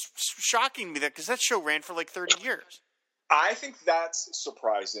 That seems shocking to me because that show ran for like 30 years. I think that's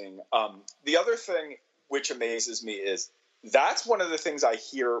surprising. The other thing which amazes me is that's one of the things I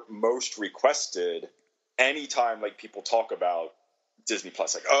hear most requested anytime like people talk about Disney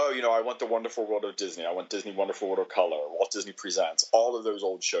Plus, like, oh, I want the Wonderful World of Disney. I want Disney Wonderful World of Color, Walt Disney Presents, all of those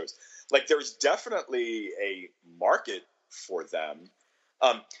old shows. Like, there's definitely a market for them.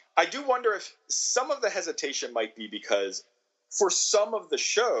 I do wonder if some of the hesitation might be because for some of the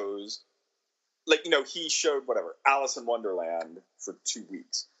shows, like, he showed Alice in Wonderland for 2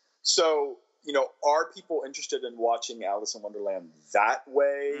 weeks. So, are people interested in watching Alice in Wonderland that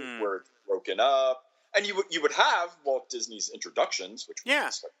way, where it's broken up? And you would have Walt Disney's introductions, which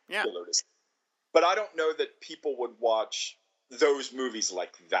was popular to see. But I don't know that people would watch those movies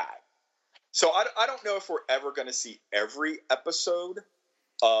like that. So I don't know if we're ever going to see every episode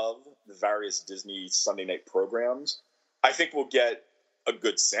of the various Disney Sunday night programs. I think we'll get a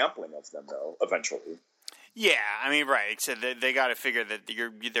good sampling of them, though, eventually. Yeah, I mean, right. So they got to figure that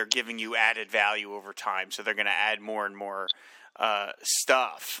they're giving you added value over time, so they're going to add more and more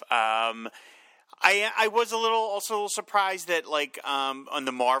stuff. I was also a little surprised that, like, on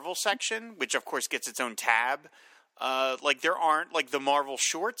the Marvel section, which of course gets its own tab, like there aren't like the Marvel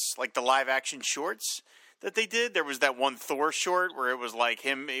shorts, like the live action shorts that they did. There was that one Thor short where it was like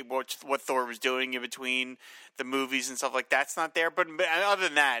him, what Thor was doing in between the movies and stuff like that's not there. But other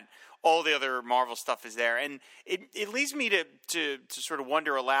than that, all the other Marvel stuff is there, and it leads me to sort of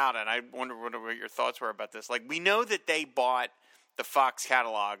wonder aloud, and I wonder what your thoughts were about this. Like, we know that they bought the Fox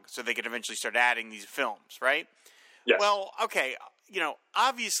catalog so they could eventually start adding these films, right? Yes. Well, okay,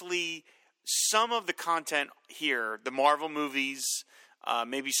 obviously some of the content here, the Marvel movies,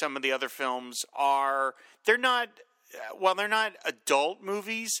 maybe some of the other films they're not adult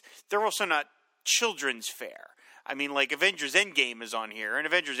movies, they're also not children's fare. I mean, like, Avengers Endgame is on here, and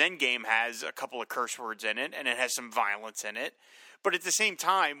Avengers Endgame has a couple of curse words in it, and it has some violence in it. But at the same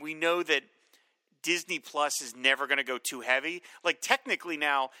time, we know that Disney Plus is never going to go too heavy. Like, technically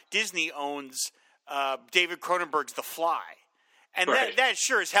now, Disney owns David Cronenberg's The Fly. And that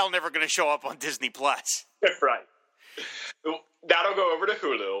sure as hell never going to show up on Disney Plus. Right. That'll go over to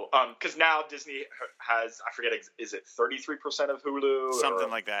Hulu, because now Disney has, I forget, is it 33% of Hulu?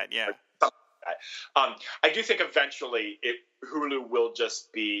 Something like that, yeah. I do think eventually Hulu will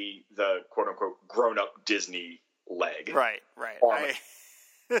just be the quote-unquote grown-up Disney leg. Right.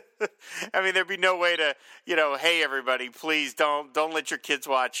 I mean, there'd be no way to, hey, everybody, please don't let your kids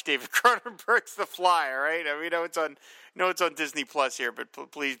watch David Cronenberg's The Fly, all right? I mean, it's on Disney Plus here, but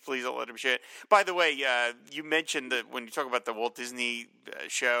please don't let them share it. By the way, you mentioned that when you talk about the Walt Disney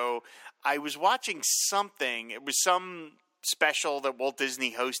show, I was watching something. It was some special that Walt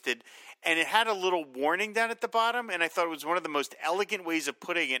Disney hosted, and it had a little warning down at the bottom, and I thought it was one of the most elegant ways of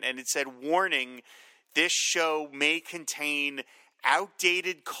putting it, and it said, warning, this show may contain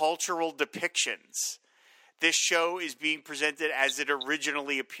outdated cultural depictions. This show is being presented as it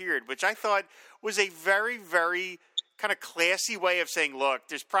originally appeared, which I thought was a very, very kind of classy way of saying, look,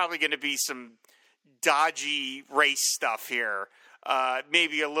 there's probably going to be some dodgy race stuff here.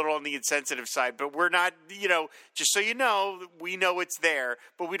 Maybe a little on the insensitive side, but we're not, just so you know, we know it's there,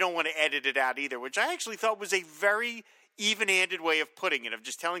 but we don't want to edit it out either, which I actually thought was a very even-handed way of putting it, of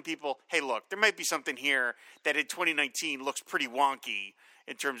just telling people, hey, look, there might be something here that in 2019 looks pretty wonky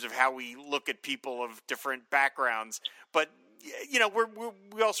in terms of how we look at people of different backgrounds, but,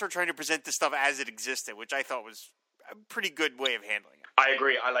 we also are trying to present this stuff as it existed, which I thought was a pretty good way of handling it. I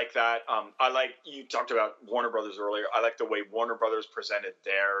agree. I like that. You talked about Warner Brothers earlier. I like the way Warner Brothers presented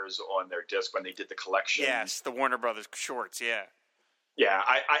theirs on their disc when they did the collection. Yes, the Warner Brothers shorts, yeah. Yeah,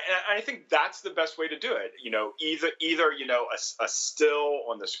 I think that's the best way to do it. Either a still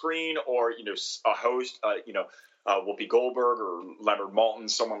on the screen, or a host, Whoopi Goldberg or Leonard Maltin,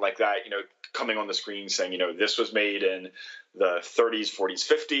 someone like that, coming on the screen saying, this was made in the 30s, 40s,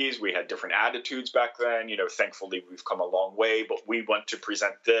 50s. We had different attitudes back then. Thankfully we've come a long way, but we want to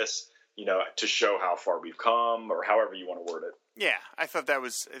present this, to show how far we've come, or however you want to word it. Yeah, I thought that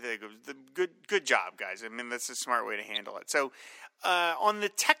was good job, guys. I mean, that's a smart way to handle it. So, on the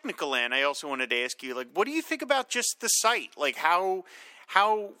technical end, I also wanted to ask you, like, what do you think about just the site? Like, how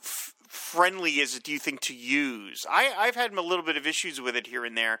friendly is it, do you think, to use? I've had a little bit of issues with it here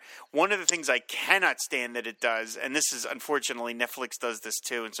and there. One of the things I cannot stand that it does, and this is, unfortunately, Netflix does this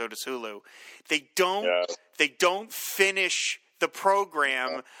too, and so does Hulu, they don't finish the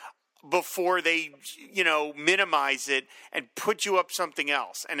program before they, minimize it and put you up something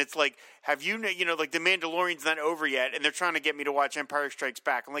else. And it's like, have you, like The Mandalorian's not over yet, and they're trying to get me to watch Empire Strikes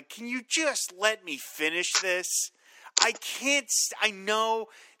Back. I'm like, can you just let me finish this? I can't, I know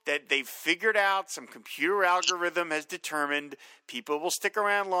that they've figured out, some computer algorithm has determined people will stick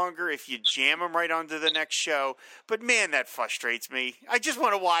around longer if you jam them right onto the next show. But man, that frustrates me. I just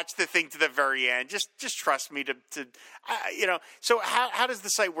want to watch the thing to the very end. Just trust me to So how does the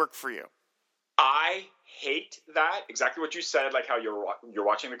site work for you? I hate that. Exactly what you said, like how you're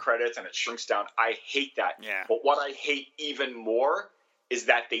watching the credits and it shrinks down. I hate that. Yeah. But what I hate even more is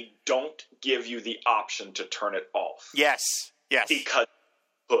that they don't give you the option to turn it off. Yes. Because it could.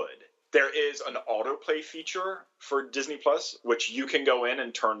 There is an autoplay feature for Disney Plus, which you can go in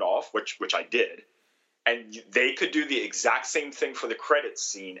and turn off, which I did. And they could do the exact same thing for the credits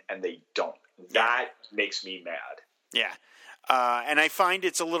scene, and they don't. That makes me mad. Yeah. And I find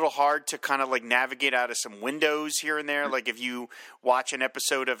it's a little hard to kind of like navigate out of some windows here and there. Like if you watch an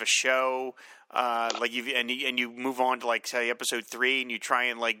episode of a show, like you move on to like say episode 3, and you try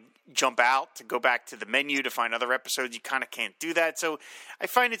and like jump out to go back to the menu to find other episodes, you kind of can't do that. So I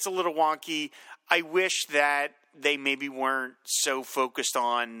find it's a little wonky. I wish that they maybe weren't so focused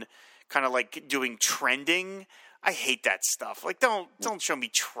on kind of like doing trending. I hate that stuff. Like, don't show me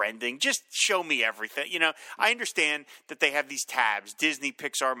trending. Just show me everything. You know, I understand that they have these tabs: Disney,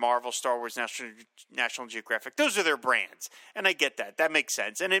 Pixar, Marvel, Star Wars, National Geographic. Those are their brands, and I get that. That makes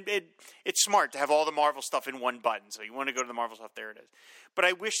sense, and it's smart to have all the Marvel stuff in one button. So you want to go to the Marvel stuff, there it is. But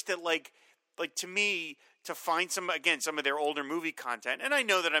I wish that, like to me, to find some of their older movie content, and I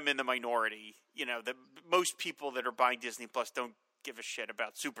know that I'm in the minority. You know, that most people that are buying Disney Plus don't give a shit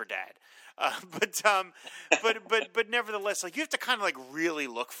about Super Dad, but nevertheless, like you have to kind of like really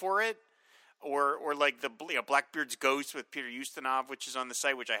look for it, or like the Blackbeard's Ghost with Peter Ustinov, which is on the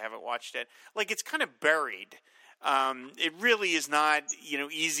site, which I haven't watched it. Like it's kind of buried. It really is not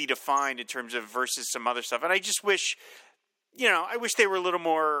easy to find in terms of versus some other stuff, and I just wish. I wish they were a little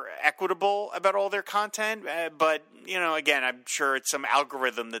more equitable about all their content, but, again, I'm sure it's some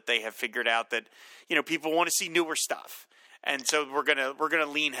algorithm that they have figured out that, people want to see newer stuff. And so we're gonna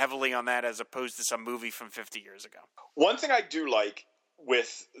lean heavily on that as opposed to some movie from 50 years ago. One thing I do like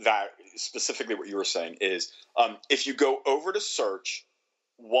with that, specifically what you were saying, is if you go over to search,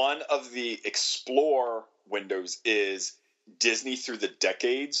 one of the Explore windows is Disney Through the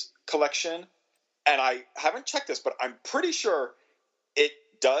Decades collection. And I haven't checked this, but I'm pretty sure it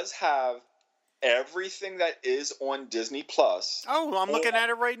does have everything that is on Disney Plus. Oh, I'm looking at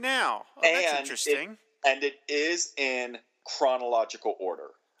it right now. Oh, that's interesting. And it is in chronological order.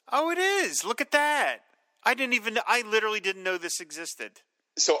 Oh, it is. Look at that. I literally didn't know this existed.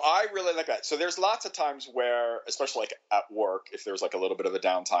 So I really like that. So there's lots of times where, especially like at work, if there's like a little bit of a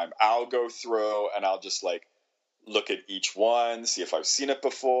downtime, I'll go through and I'll just like look at each one, see if I've seen it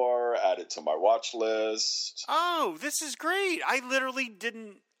before, add it to my watch list. Oh, this is great. I literally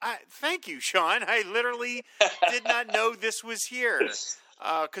didn't. Thank you, Sean. I literally did not know this was here.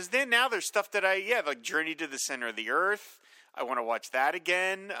 Because now there's stuff that like Journey to the Center of the Earth. I want to watch that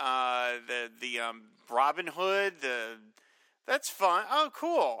again. The Robin Hood. That's fun. Oh,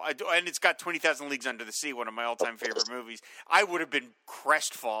 cool. And it's got 20,000 Leagues Under the Sea, one of my all-time favorite movies. I would have been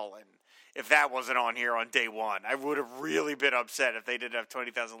crestfallen if that wasn't on here on day one. I would have really been upset if they didn't have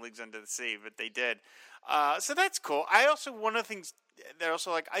 20,000 Leagues Under the Sea, but they did. So that's cool. One of the things that I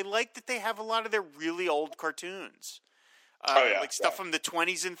also like, I like that they have a lot of their really old cartoons. Like stuff from the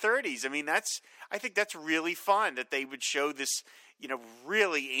 20s and 30s. I mean, I think that's really fun that they would show this,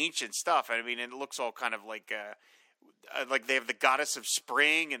 really ancient stuff. I mean, it looks all kind of like they have the Goddess of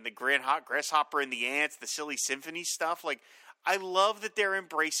Spring and the Grasshopper and the Ants, the Silly Symphony stuff. Like, I love that they're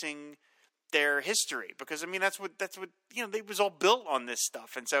embracing their history because, I mean, that's what they was all built on this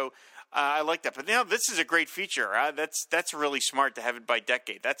stuff. And so I like that. But now this is a great feature. That's really smart to have it by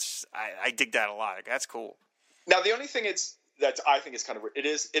decade. I dig that a lot. That's cool. Now, the only thing that I think is kind of weird, it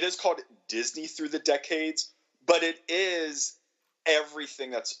is called Disney Through the Decades, but it is everything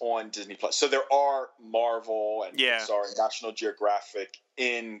that's on Disney Plus. So there are Marvel and Pixar and National Geographic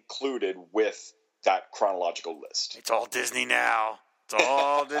included with that chronological list. It's all Disney now.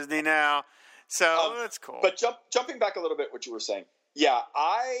 Disney now. So that's cool. But jumping back a little bit, what you were saying,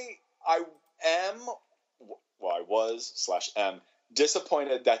 I was/am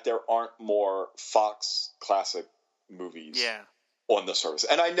disappointed that there aren't more Fox classic movies on the service.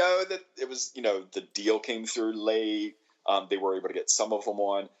 And I know that it was, the deal came through late. They were able to get some of them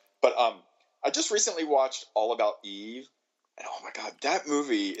on. But I just recently watched All About Eve. And oh my God, that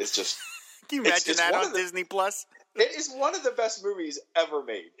movie is just... Can you imagine that on Disney Plus? It is one of the best movies ever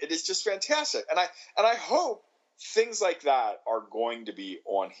made. It is just fantastic. And I hope things like that are going to be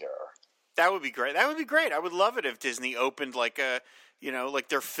on here. That would be great. I would love it if Disney opened like like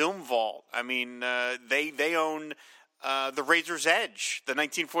their film vault. I mean, they own The Razor's Edge, the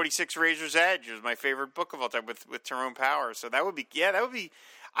 1946 Razor's Edge. It was my favorite book of all time with Tyrone Power. So that would be.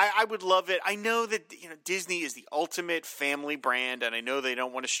 I would love it. I know that Disney is the ultimate family brand, and I know they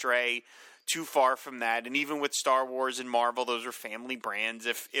don't want to stray too far from that. And even with Star Wars and Marvel, those are family brands,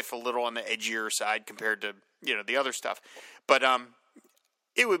 if a little on the edgier side compared to the other stuff. But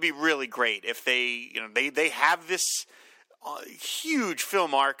it would be really great if they have this huge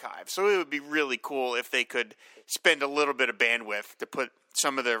film archive. So it would be really cool if they could spend a little bit of bandwidth to put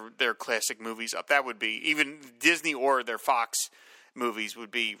some of their classic movies up. That would be, even Disney or their Fox movies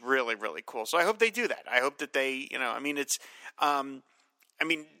would be really, really cool. So I hope they do that. I hope that they, it's,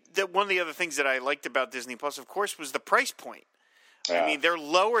 one of the other things that I liked about Disney Plus, of course, was the price point. Yeah. I mean, they're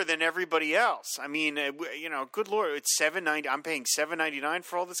lower than everybody else. I mean, good Lord, it's $7.90. I'm paying $7.99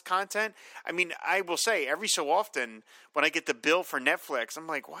 for all this content. I mean, I will say every so often when I get the bill for Netflix, I'm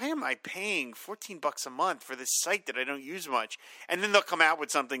like, why am I paying $14 a month for this site that I don't use much? And then they'll come out with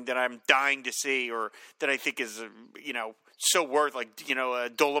something that I'm dying to see or that I think is, so worth, like,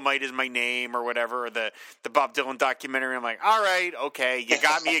 Dolomite Is My Name or whatever, or the Bob Dylan documentary. I'm like, all right, okay, you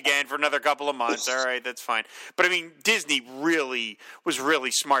got me again for another couple of months. All right, that's fine. But I mean, Disney was really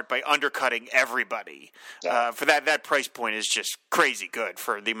smart by undercutting everybody. For that price point is just crazy good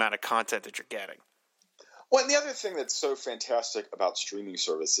for the amount of content that you're getting. Well, and the other thing that's so fantastic about streaming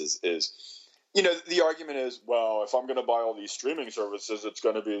services is, the argument is, well, if I'm going to buy all these streaming services, it's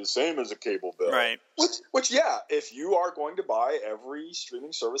going to be the same as a cable bill. Right. Which, yeah, if you are going to buy every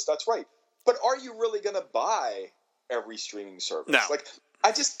streaming service, that's right. But are you really going to buy every streaming service? No. Like,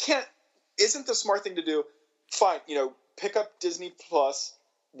 I just can't. Isn't the smart thing to do? Fine, pick up Disney Plus,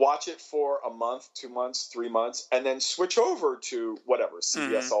 watch it for a month, 2 months, 3 months, and then switch over to whatever,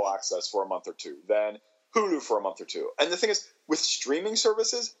 CBS All Access for a month or two, then Hulu for a month or two. And the thing is, with streaming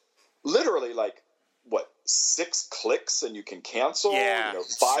services, literally, 6 clicks and you can cancel. Yeah, 5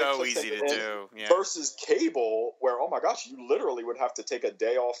 so clicks easy to do. Yeah. Versus cable, where, oh my gosh, you literally would have to take a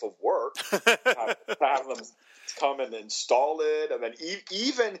day off of work to have them come and install it, and then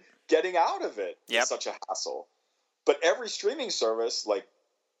even getting out of it is such a hassle. But every streaming service,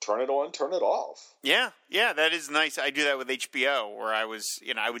 turn it on, turn it off. Yeah, that is nice. I do that with HBO, where I was,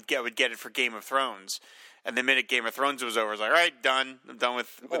 I would get it for Game of Thrones. And the minute Game of Thrones was over, I was like, all right, done. I'm done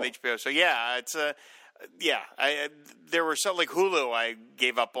with HBO. So, yeah, it's there were some, like Hulu I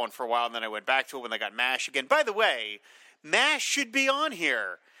gave up on for a while, and then I went back to it when I got MASH again. By the way, MASH should be on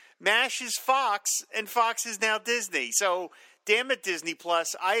here. MASH is Fox, and Fox is now Disney. So, damn it, Disney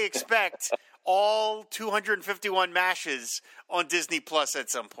Plus, I expect all 251 MASHes on Disney Plus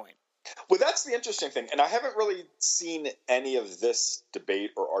at some point. Well, that's the interesting thing, and I haven't really seen any of this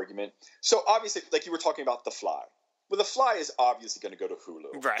debate or argument. So obviously, like you were talking about The Fly. Well, The Fly is obviously going to go to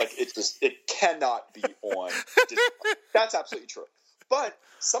Hulu. Right. It cannot be on Disney. That's absolutely true. But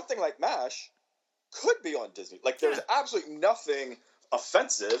something like MASH could be on Disney. There's absolutely nothing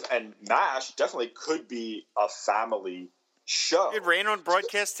offensive, and MASH definitely could be a family show. It ran on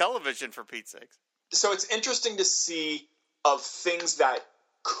broadcast television, for Pete's sake. So it's interesting to see of things that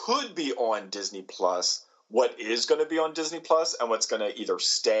could be on Disney Plus, what is going to be on Disney Plus, and what's going to either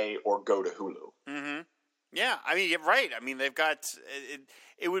stay or go to Hulu. Mm-hmm. Yeah, I mean, you're right. I mean, they've got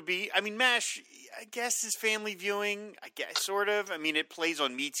it would be. I mean, MASH, I guess, is family viewing. I guess, sort of. I mean, it plays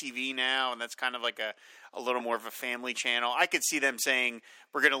on MeTV now, and that's kind of like a little more of a family channel. I could see them saying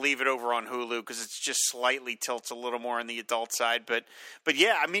we're going to leave it over on Hulu because it's just slightly tilts a little more on the adult side. But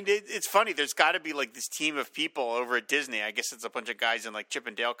yeah, I mean, it's funny. There's got to be this team of people over at Disney. I guess it's a bunch of guys in Chip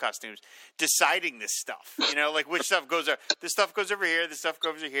and Dale costumes deciding this stuff. Which stuff goes over. This stuff goes over here. This stuff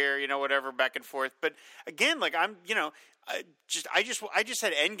goes over here. Whatever, back and forth. But again, I'm I just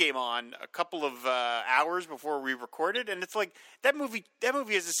had Endgame on a couple of hours before we recorded, and it's that movie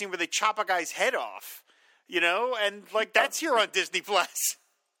has a scene where they chop a guy's head off. And that's here on Disney Plus.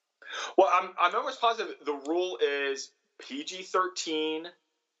 Well, I'm almost positive the rule is PG-13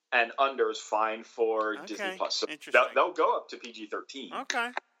 and under is fine for Disney Plus. So they'll go up to PG-13.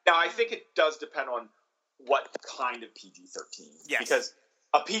 Okay. Now, I think it does depend on what kind of PG-13. Yes. Because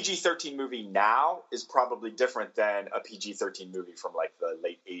a PG-13 movie now is probably different than a PG-13 movie from the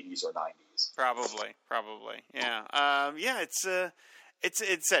late 80s or 90s. Probably. Yeah.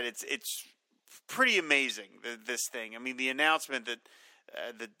 It's pretty amazing, this thing. I mean, the announcement that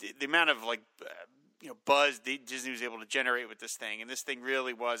the amount of buzz Disney was able to generate with this thing, and this thing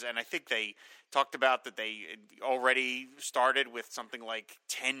really was. And I think they talked about that they already started with something like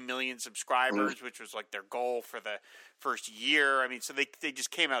 10 million subscribers, which was their goal for the first year. I mean, so they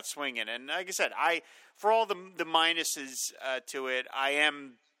just came out swinging. And like I said, for all the minuses to it, I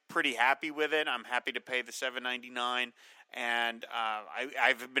am pretty happy with it. I'm happy to pay the $7.99. And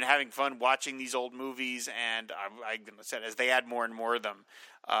I've been having fun watching these old movies, and I said as they add more and more of them,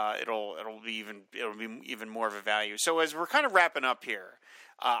 it'll be even more of a value. So as we're kind of wrapping up here,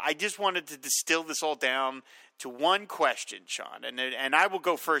 I just wanted to distill this all down to one question, Sean, and I will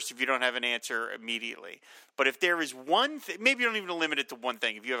go first if you don't have an answer immediately. But if there is one thing, maybe you don't even limit it to one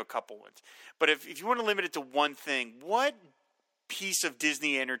thing if you have a couple ones. But if you want to limit it to one thing, what piece of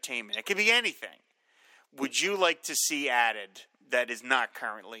Disney entertainment, it could be anything, would you like to see added that is not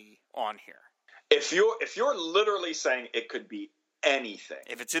currently on here? If you're literally saying it could be anything.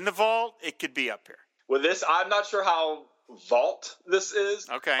 If it's in the vault, it could be up here. Well, I'm not sure how vault this is.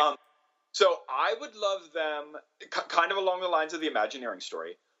 Okay. So I would love them, kind of along the lines of the Imagineering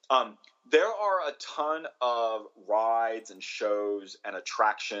story. There are a ton of rides and shows and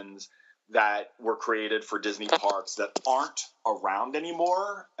attractions that were created for Disney parks that aren't around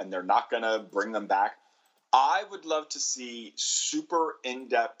anymore, and they're not going to bring them back. I would love to see super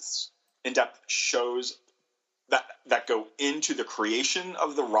in-depth shows that go into the creation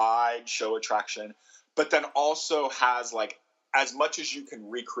of the ride, show, attraction, but then also has, like, as much as you can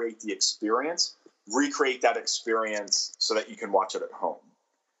recreate the experience, recreate that experience so that you can watch it at home.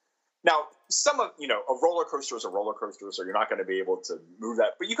 Now, a roller coaster is a roller coaster, so you're not going to be able to move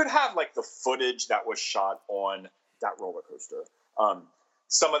that. But you could have, like, the footage that was shot on that roller coaster.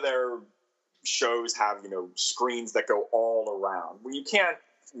 Some of their shows have, screens that go all around. Well, you can't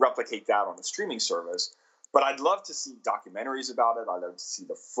replicate that on a streaming service, but I'd love to see documentaries about it. I'd love to see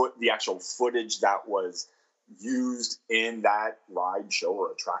the actual footage that was used in that ride, show,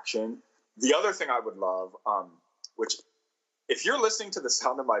 or attraction. The other thing I would love, which, if you're listening to the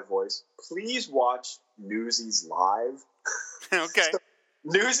sound of my voice, please watch Newsies Live. Okay.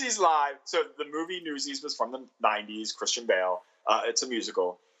 Newsies Live. So the movie Newsies was from the 90s, Christian Bale. It's a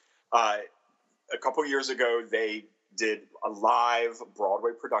musical. A couple years ago, they did a live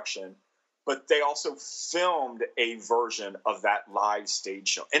Broadway production, but they also filmed a version of that live stage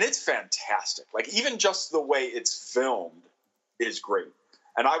show. And it's fantastic. Like, even just the way it's filmed is great.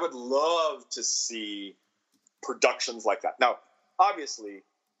 And I would love to see productions like that. Now, obviously,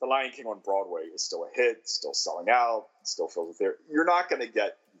 The Lion King on Broadway is still a hit, still selling out, still fills with theater. You're not going to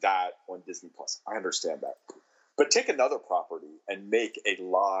get that on Disney Plus. I understand that. But take another property and make a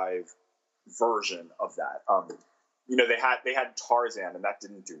live version of that. They had Tarzan, and that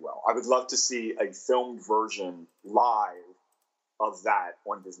didn't do well. I would love to see a filmed version live of that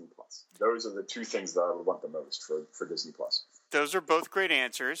on Disney Plus. Those are the two things that I would want the most for Disney Plus. Those are both great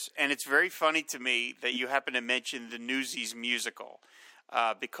answers, and it's very funny to me that you happen to mention the Newsies musical,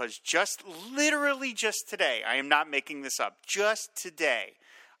 because literally just today, I am not making this up, just today,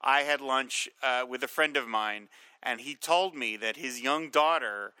 I had lunch with a friend of mine, and he told me that his young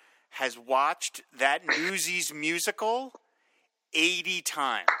daughter has watched that Newsies musical 80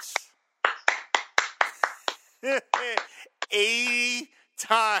 times. 80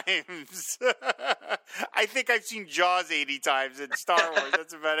 times. I think I've seen Jaws 80 times in Star Wars.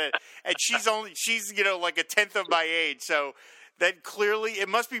 That's about it. And she's like a tenth of my age. So that clearly, it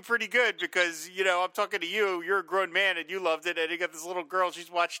must be pretty good because, I'm talking to you. You're a grown man and you loved it. And you got this little girl.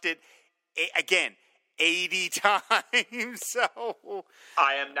 She's watched it again 80 times. So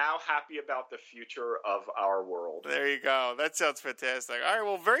I am now happy about the future of our world. There you go. That sounds fantastic. All right,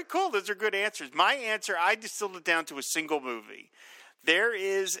 well, very cool. Those are good answers. My answer, I distilled it down to a single movie. There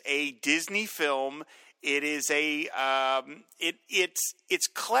is a Disney film. It is it's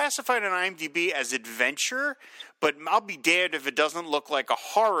classified on IMDb as adventure, but I'll be damned if it doesn't look like a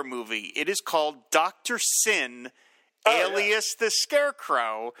horror movie. It is called Dr. Sin, alias the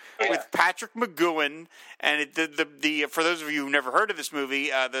Scarecrow, with Patrick McGoohan. And for those of you who've never heard of this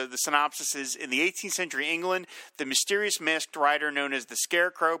movie, the synopsis is: in the 18th century England, the mysterious masked rider known as the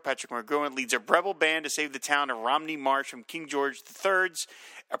Scarecrow, Patrick McGoohan, leads a rebel band to save the town of Romney Marsh from King George III's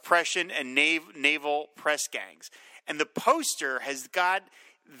oppression and naval press gangs. And the poster has got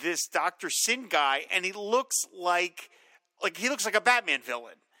this Dr. Sin guy, and he looks like a Batman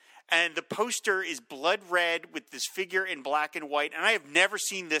villain. And the poster is blood red with this figure in black and white. And I have never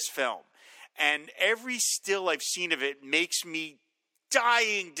seen this film. And every still I've seen of it makes me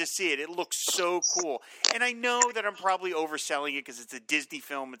dying to see it. It looks so cool. And I know that I'm probably overselling it because it's a Disney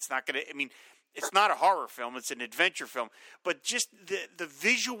film. It's not going to, it's not a horror film. It's an adventure film. But just the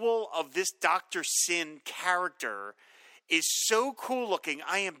visual of this Dr. Sin character is so cool looking.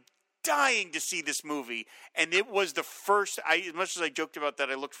 I am dying to see this movie, and it was the first. As much as I joked about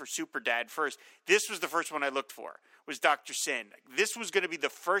that, I looked for Superdad first. This was the first one I looked for. Was Dr. Sin. This was going to be the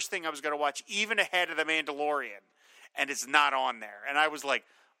first thing I was going to watch, even ahead of The Mandalorian, and it's not on there. And I was like,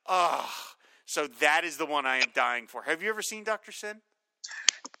 oh. So that is the one I am dying for. Have you ever seen Dr. Sin?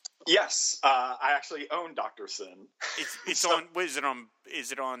 Yes, I actually own Dr. Sin. It's on.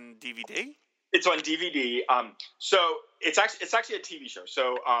 Is it on DVD? It's on DVD. So it's actually a TV show.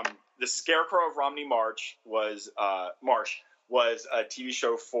 So the Scarecrow of Romney Marsh was a TV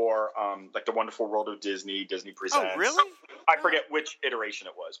show for like The Wonderful World of Disney, Disney Presents. Oh, really? I forget which iteration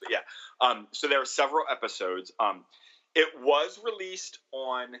it was, but yeah. So there are several episodes. It was released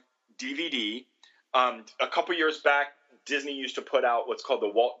on DVD. A couple years back, Disney used to put out what's called the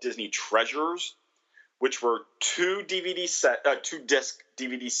Walt Disney Treasures, which were two disc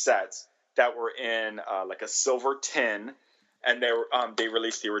DVD sets that were in like a silver tin, and they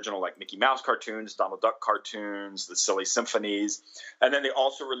released the original like Mickey Mouse cartoons, Donald Duck cartoons, the Silly Symphonies, and then they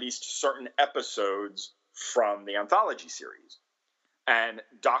also released certain episodes from the anthology series. And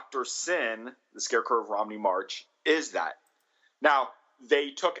Dr. Sin, the Scarecrow of Romney Marsh, is that. Now,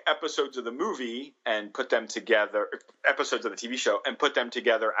 they took episodes of the movie and put them together, episodes of the TV show, and put them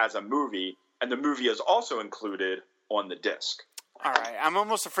together as a movie, and the movie is also included on the disc. All right, I'm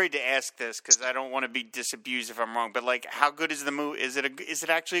almost afraid to ask this because I don't want to be disabused if I'm wrong. But like, how good is the movie? Is it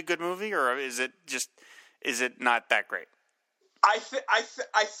actually a good movie, or is it not that great? I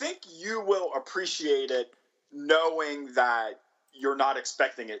think you will appreciate it, knowing that you're not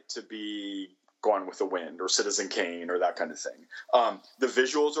expecting it to be Gone with the Wind or Citizen Kane or that kind of thing. The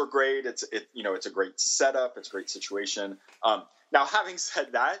visuals are great. It's a great setup. It's a great situation. Now, having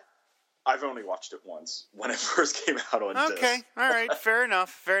said that, I've only watched it once when it first came out on disc. Okay, all right, fair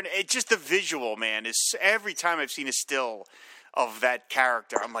enough. It's just the visual, man. Is every time I've seen a still of that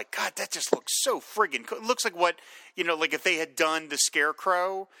character, I'm like, God, that just looks so friggin' cool. It looks like what, like if they had done the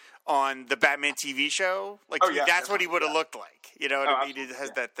Scarecrow on the Batman TV show, that's what he would have looked like. You know what I mean? It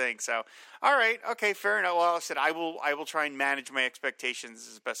has that thing. So, all right, okay, fair enough. Well, I said I will try and manage my expectations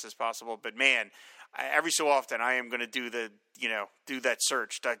as best as possible. But man, every so often I am going to do that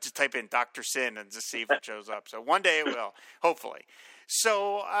search. Just type in Dr. Sin and just see if it shows up. So one day it will, hopefully.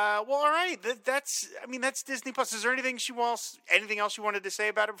 So, all right, that's Disney Plus. Is there anything else you wanted to say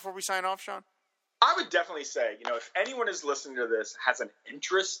about it before we sign off, Sean? I would definitely say, if anyone is listening to this, has an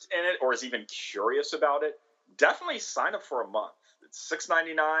interest in it, or is even curious about it, definitely sign up for a month. It's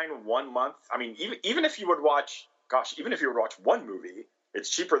 $6.99, 1 month. I mean, even if you would watch one movie, it's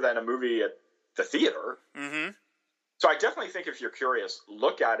cheaper than a movie at the theater. Mm-hmm. So I definitely think if you're curious,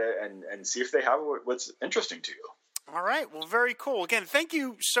 look at it and see if they have what's interesting to you. All right. Well, very cool. Again, thank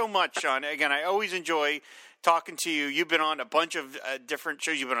you so much, Sean. Again, I always enjoy talking to you. You've been on a bunch of different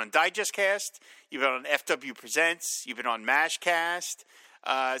shows. You've been on Digestcast. You've been on FW Presents. You've been on MashCast.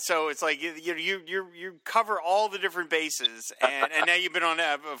 So it's like you cover all the different bases, and now you've been on,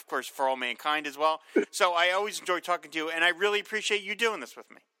 of course, For All Mankind as well. So I always enjoy talking to you, and I really appreciate you doing this with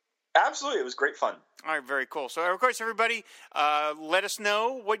me. Absolutely. It was great fun. All right, very cool. So, of course, everybody, let us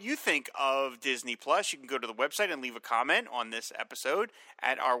know what you think of Disney Plus. You can go to the website and leave a comment on this episode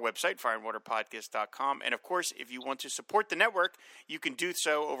at our website, fireandwaterpodcast.com. And, of course, if you want to support the network, you can do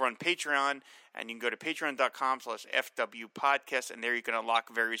so over on Patreon. And you can go to patreon.com/FWPodcast, and there you can unlock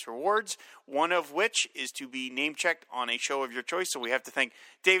various rewards, one of which is to be name-checked on a show of your choice. So we have to thank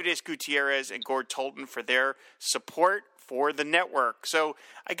David S. Gutierrez and Gord Tolton for their support for the network. So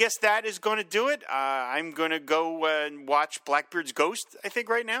I guess that is going to do it. I'm going to go and watch Blackbeard's Ghost, I think,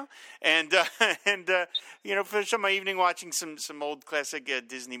 right now. And finish up my evening watching some old classic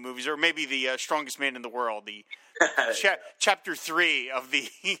Disney movies, or maybe The Strongest Man in the World, the chapter 3 of the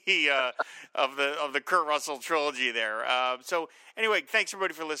of the Kurt Russell trilogy there. So anyway, thanks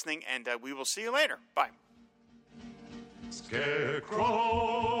everybody for listening, and we will see you later. Bye. Scarecrow,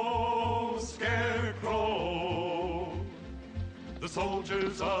 Scarecrow, the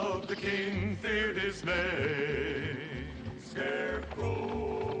soldiers of the king fear dismay.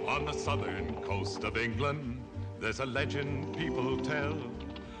 Scarecrow. On the southern coast of England, there's a legend people tell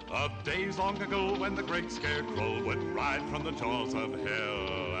of days long ago when the great Scarecrow would ride from the jaws of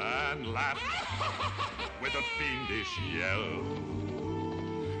hell and laugh with a fiendish yell.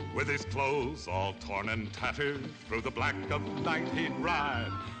 With his clothes all torn and tattered, through the black of night he'd ride.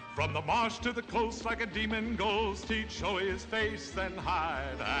 From the marsh to the coast like a demon ghost, he'd show his face then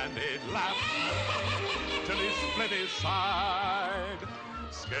hide, and he'd laugh till he split his side.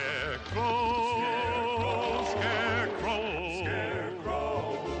 Scarecrow, Scarecrow,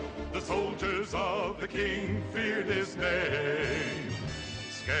 Scarecrow, the soldiers of the king feared his name.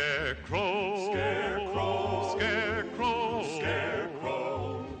 Scarecrow, Scarecrow, Scarecrow,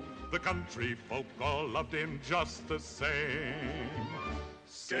 Scarecrow, the country folk all loved him just the same.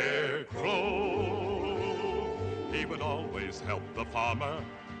 Scarecrow, he would always help the farmer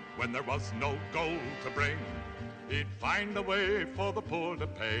when there was no gold to bring. He'd find a way for the poor to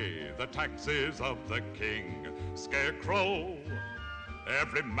pay the taxes of the king. Scarecrow,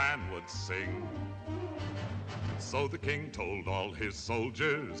 every man would sing. So the king told all his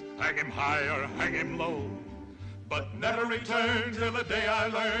soldiers, hang him high or hang him low, but never return till the day I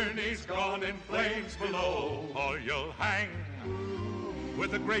learn he's gone in flames below. Or you'll hang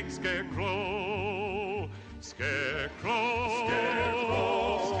with the great scarecrow. Scarecrow,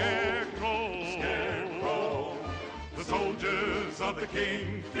 scarecrow, scarecrow, scarecrow. The soldiers of the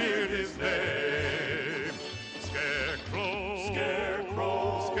king feared his name. Scarecrow,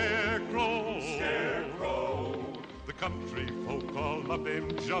 scarecrow, scarecrow, scarecrow. The country folk all loved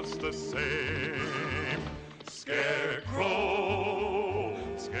him just the same. Scarecrow.